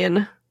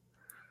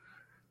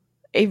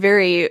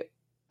very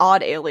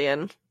odd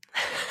alien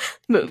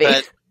movie.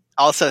 But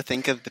also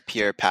think of the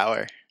pure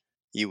power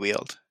you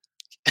wield.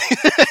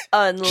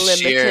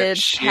 Unlimited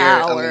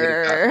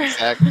power.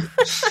 Exactly.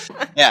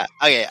 Yeah.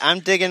 Okay.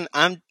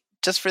 I'm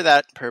just for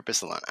that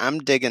purpose alone. I'm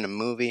digging a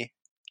movie.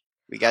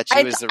 We got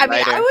you as a writer. I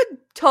mean, I would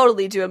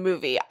totally do a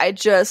movie.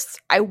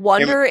 I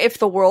wonder if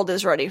the world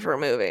is ready for a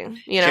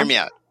movie. Hear me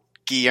out.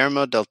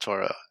 Guillermo del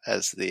Toro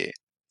as the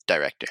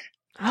director.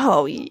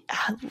 Oh, yeah.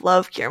 I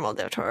love Guillermo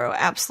del Toro.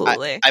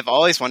 Absolutely. I've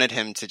always wanted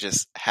him to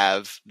just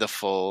have the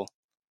full,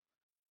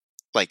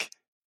 like,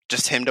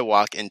 just him to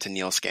walk into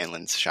Neil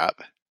Scanlon's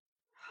shop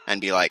and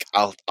be like,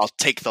 I'll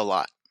take the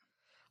lot.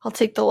 I'll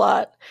take the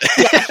lot.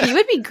 Yeah, he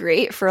would be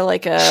great for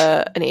like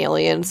an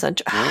alien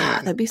center.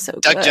 That'd be so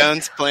good. Doug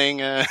Jones playing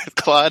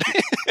Claude.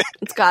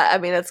 It's got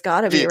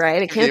to be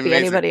right. It can't be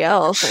anybody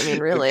else. I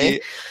mean,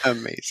 really.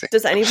 Amazing.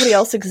 Does anybody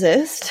else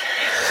exist?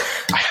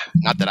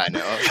 Not that I know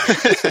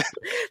of.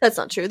 That's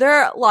not true. There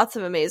are lots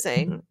of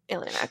amazing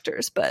alien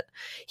actors, but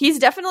he's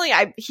definitely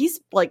he's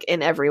like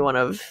in every one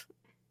of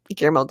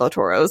Guillermo del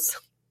Toro's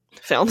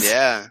films.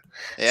 Yeah.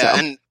 So.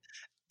 And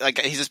like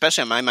he's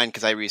especially on my mind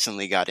because I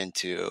recently got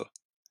into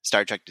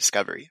Star Trek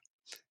Discovery,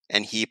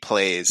 and he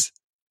plays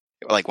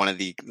like one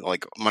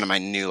of my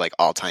new like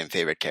all-time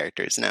favorite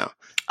characters now.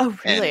 Oh,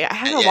 really? I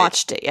haven't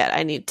watched it yet.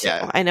 I need to.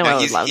 Yeah. I know I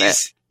would love it.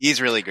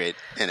 He's really great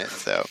in it.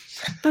 So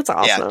that's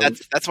awesome. Yeah,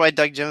 that's why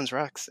Doug Jones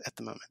rocks at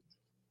the moment.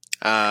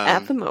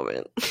 At the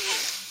moment.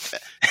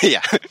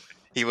 Yeah,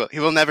 he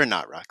will never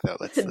not rock though.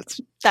 That's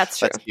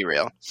true. Let's be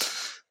real.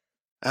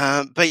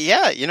 But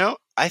yeah,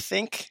 I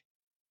think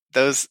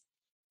those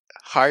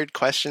hard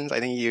questions. I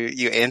think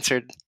you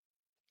answered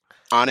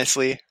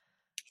honestly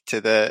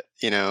to the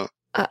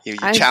you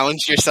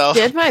challenged yourself.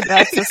 Did my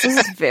best. This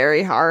is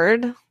very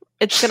hard.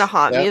 It's gonna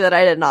haunt me that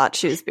I did not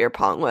choose beer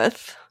pong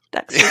with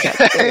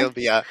Dexter. You'll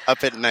be up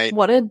at night.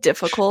 What a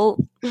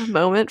difficult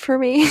moment for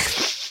me.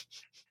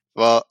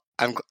 Well,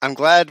 I'm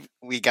glad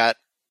we got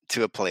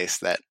to a place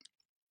that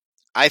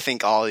I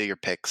think all of your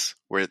picks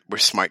were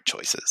smart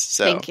choices.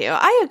 So thank you.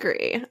 I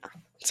agree.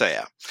 So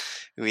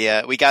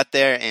yeah, we got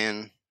there,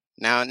 and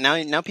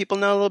now people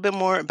know a little bit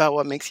more about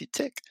what makes you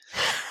tick,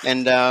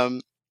 and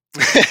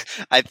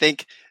I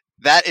think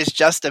that is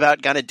just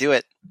about gonna do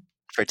it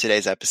for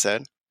today's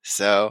episode.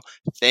 So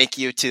thank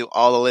you to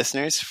all the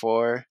listeners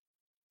for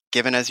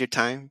giving us your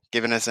time,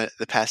 giving us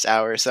the past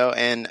hour or so,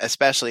 and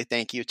especially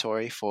thank you,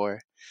 Tori, for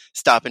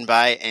stopping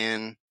by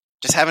and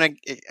just having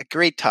a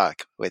great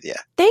talk with you.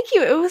 Thank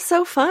you. It was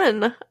so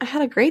fun. I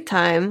had a great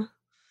time.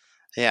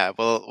 Yeah,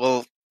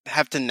 we'll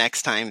have to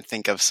next time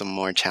think of some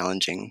more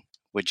challenging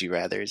would you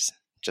rathers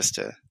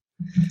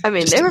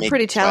they were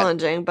pretty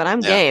challenging, but I'm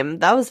game.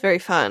 That was very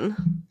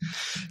fun.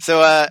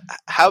 So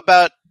how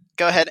about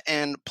go ahead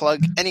and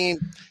plug any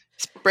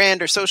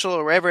brand or social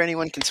or wherever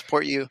anyone can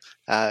support you.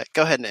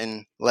 Go ahead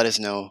and let us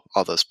know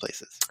all those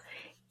places.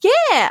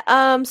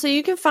 Yeah. So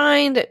you can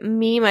find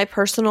me, my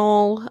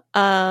personal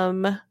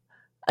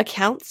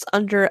accounts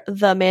under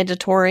The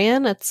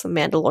Mandatorian. It's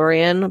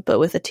Mandalorian, but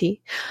with a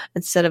T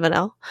instead of an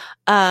L.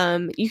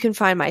 You can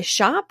find my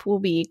shop will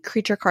be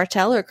Creature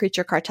Cartel or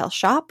Creature Cartel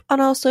Shop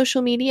on all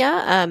social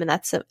media. And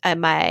that's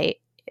my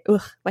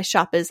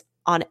shop is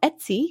on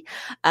Etsy.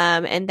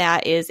 And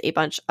that is a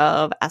bunch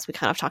of, as we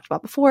kind of talked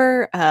about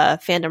before,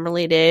 fandom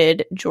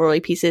related jewelry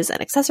pieces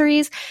and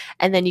accessories.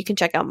 And then you can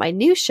check out my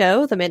new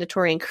show, The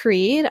Mandalorian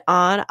Creed,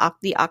 on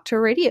the Octo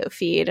Radio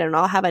feed. And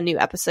I'll have a new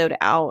episode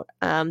out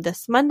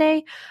this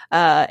Monday.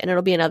 And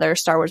it'll be another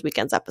Star Wars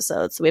Weekends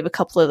episode. So we have a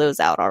couple of those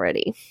out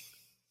already.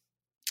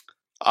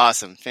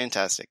 Awesome.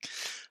 Fantastic.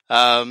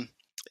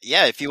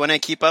 Yeah, if you want to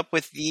keep up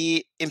with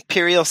the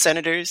Imperial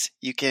Senators,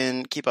 you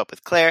can keep up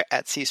with Claire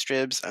at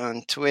CStribs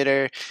on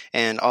Twitter,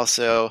 and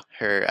also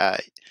her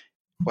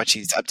what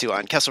she's up to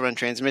on Kessel Run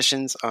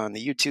Transmissions on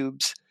the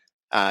YouTubes.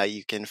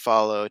 You can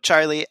follow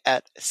Charlie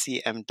at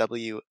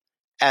CMW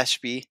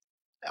Ashby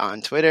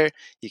on Twitter.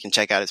 You can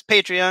check out his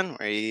Patreon,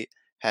 where he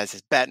has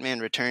his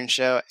Batman Return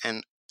show,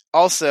 and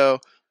also,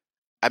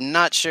 I'm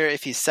not sure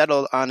if he's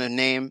settled on a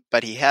name,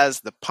 but he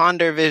has the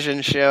Ponder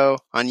Vision show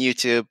on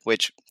YouTube,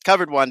 which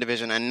covered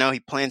WandaVision. I know he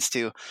plans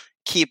to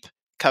keep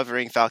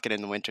covering Falcon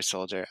and the Winter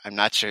Soldier. I'm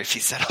not sure if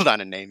he's settled on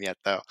a name yet,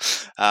 though.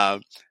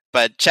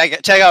 But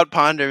check out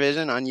Ponder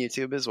Vision on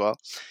YouTube as well.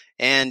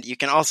 And you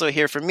can also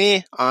hear from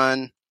me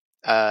on,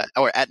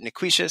 or at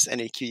Nequicious,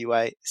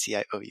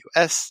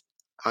 NAQUICIOUS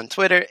on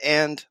Twitter,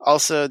 and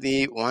also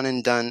the One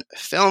and Done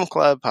Film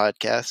Club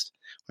podcast,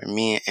 where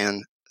me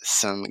and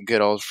some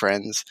good old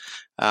friends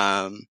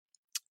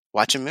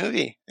watch a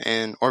movie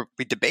or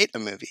we debate a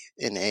movie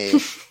in a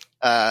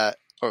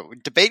or we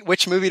debate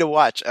which movie to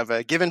watch of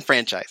a given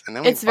franchise, and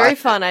then it's very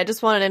fun. I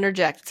just wanted to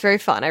interject. It's very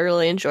fun. I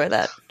really enjoy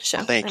that show.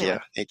 Well, thank you.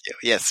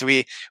 Yes,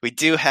 we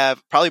do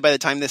have, probably by the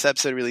time this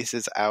episode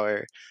releases,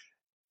 our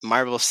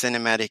Marvel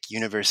Cinematic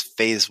Universe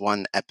Phase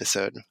 1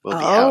 episode will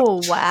be out.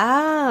 Oh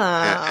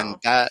wow. And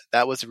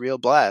that was a real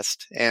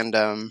blast. And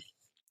a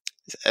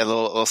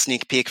little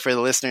sneak peek for the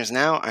listeners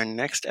now. Our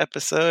next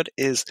episode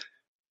is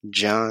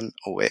John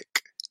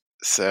Wick.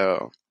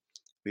 So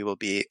we will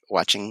be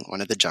watching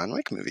one of the John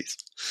Wick movies.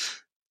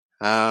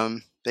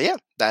 But yeah,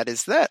 that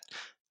is that.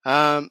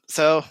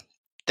 So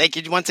thank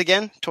you once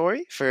again,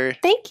 Tori, for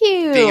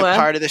being a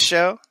part of the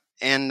show.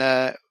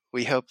 And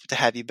we hope to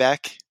have you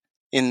back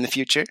in the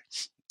future.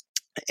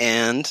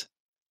 And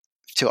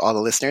to all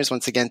the listeners,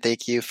 once again,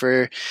 thank you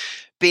for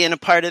being a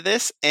part of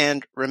this.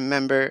 And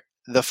remember,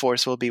 the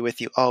Force will be with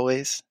you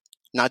always,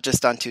 not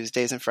just on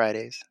Tuesdays and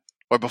Fridays,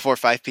 or before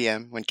 5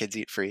 p.m. when kids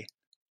eat free.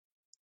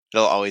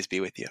 It'll always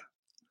be with you.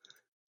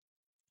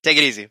 Take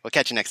it easy. We'll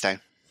catch you next time.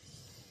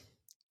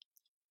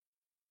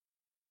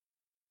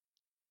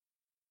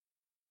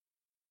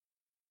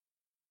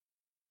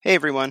 Hey,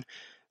 everyone.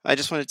 I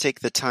just want to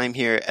take the time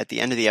here at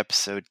the end of the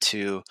episode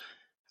to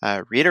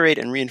reiterate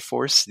and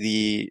reinforce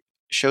the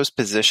show's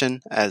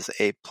position as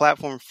a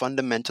platform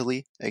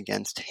fundamentally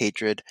against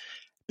hatred,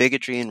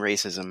 bigotry, and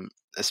racism,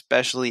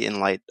 especially in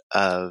light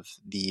of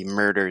the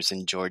murders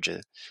in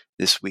Georgia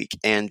this week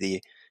and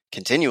the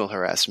continual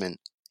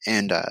harassment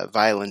and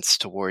violence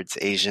towards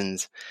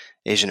Asians,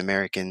 Asian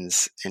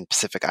Americans, and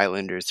Pacific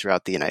Islanders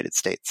throughout the United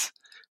States.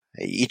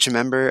 Each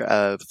member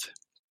of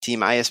Team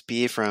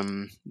ISP,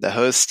 from the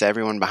host to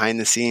everyone behind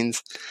the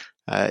scenes,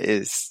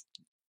 is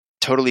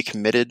totally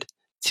committed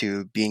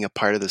to being a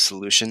part of the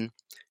solution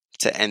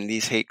to end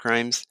these hate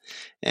crimes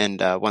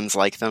and ones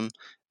like them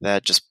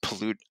that just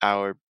pollute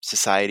our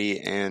society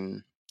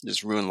and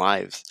just ruin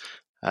lives.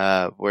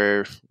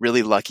 We're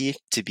really lucky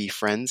to be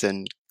friends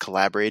and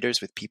collaborators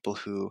with people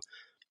who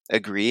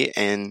agree,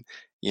 and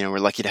we're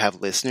lucky to have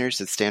listeners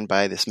that stand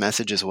by this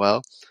message as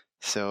well.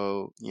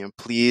 So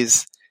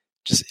please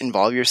just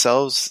involve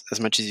yourselves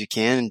as much as you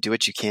can and do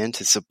what you can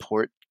to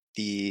support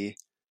the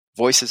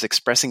voices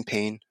expressing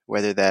pain,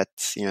 whether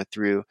that's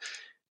through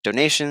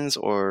donations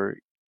or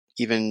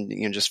even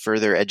just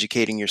further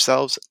educating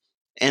yourselves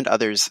and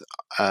others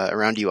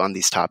around you on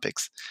these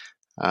topics.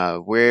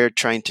 We're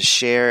trying to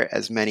share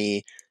as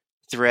many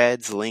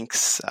threads,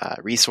 links,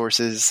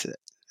 resources,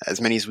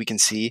 as many as we can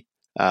see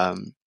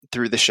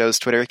through the show's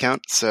Twitter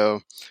account.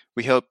 So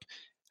we hope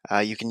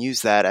you can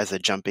use that as a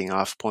jumping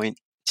off point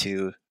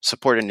to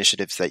support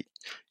initiatives that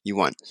you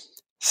want.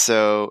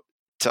 So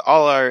to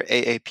all our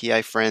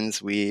AAPI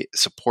friends, we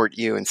support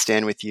you and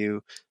stand with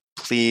you.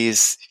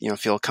 Please,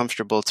 feel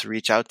comfortable to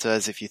reach out to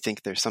us if you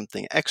think there's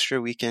something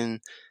extra we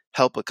can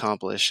help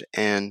accomplish.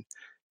 And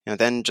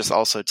then just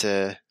also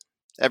to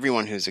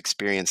everyone who's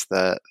experienced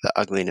the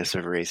ugliness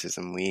of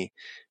racism, we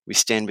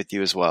stand with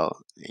you as well.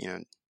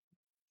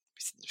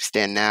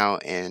 Stand now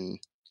and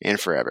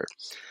forever.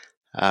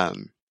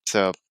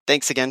 So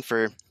thanks again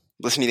for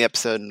listening to the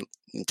episode and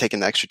taking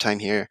the extra time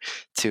here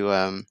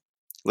to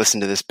listen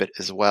to this bit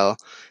as well.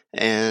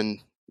 And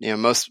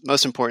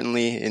most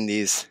importantly, in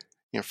these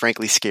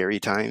frankly scary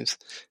times,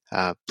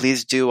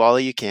 please do all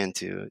you can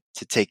to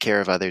take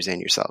care of others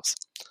and yourselves.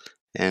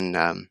 And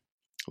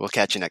we'll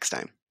catch you next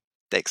time.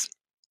 Thanks.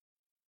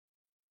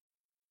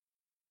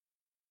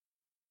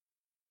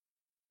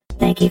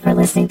 Thank you for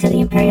listening to the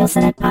Imperial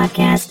Senate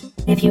podcast.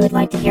 If you would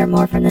like to hear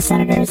more from the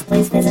senators,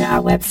 please visit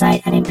our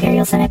website at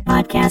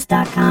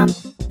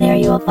imperialsenatepodcast.com. There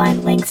you will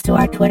find links to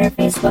our Twitter,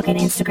 Facebook, and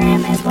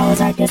Instagram, as well as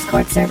our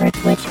Discord server,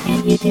 Twitch,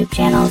 and YouTube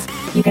channels.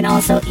 You can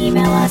also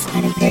email us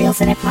at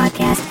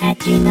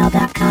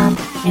imperialsenatepodcast@gmail.com,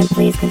 and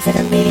please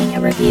consider leaving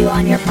a review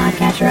on your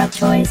podcatcher of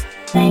choice.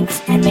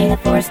 Thanks, and may the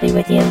Force be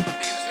with you. The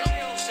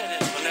Imperial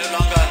Senate will no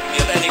longer be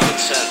of any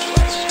concern to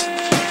us.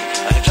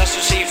 I have just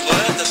received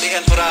word that the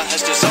Emperor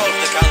has dissolved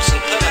the Council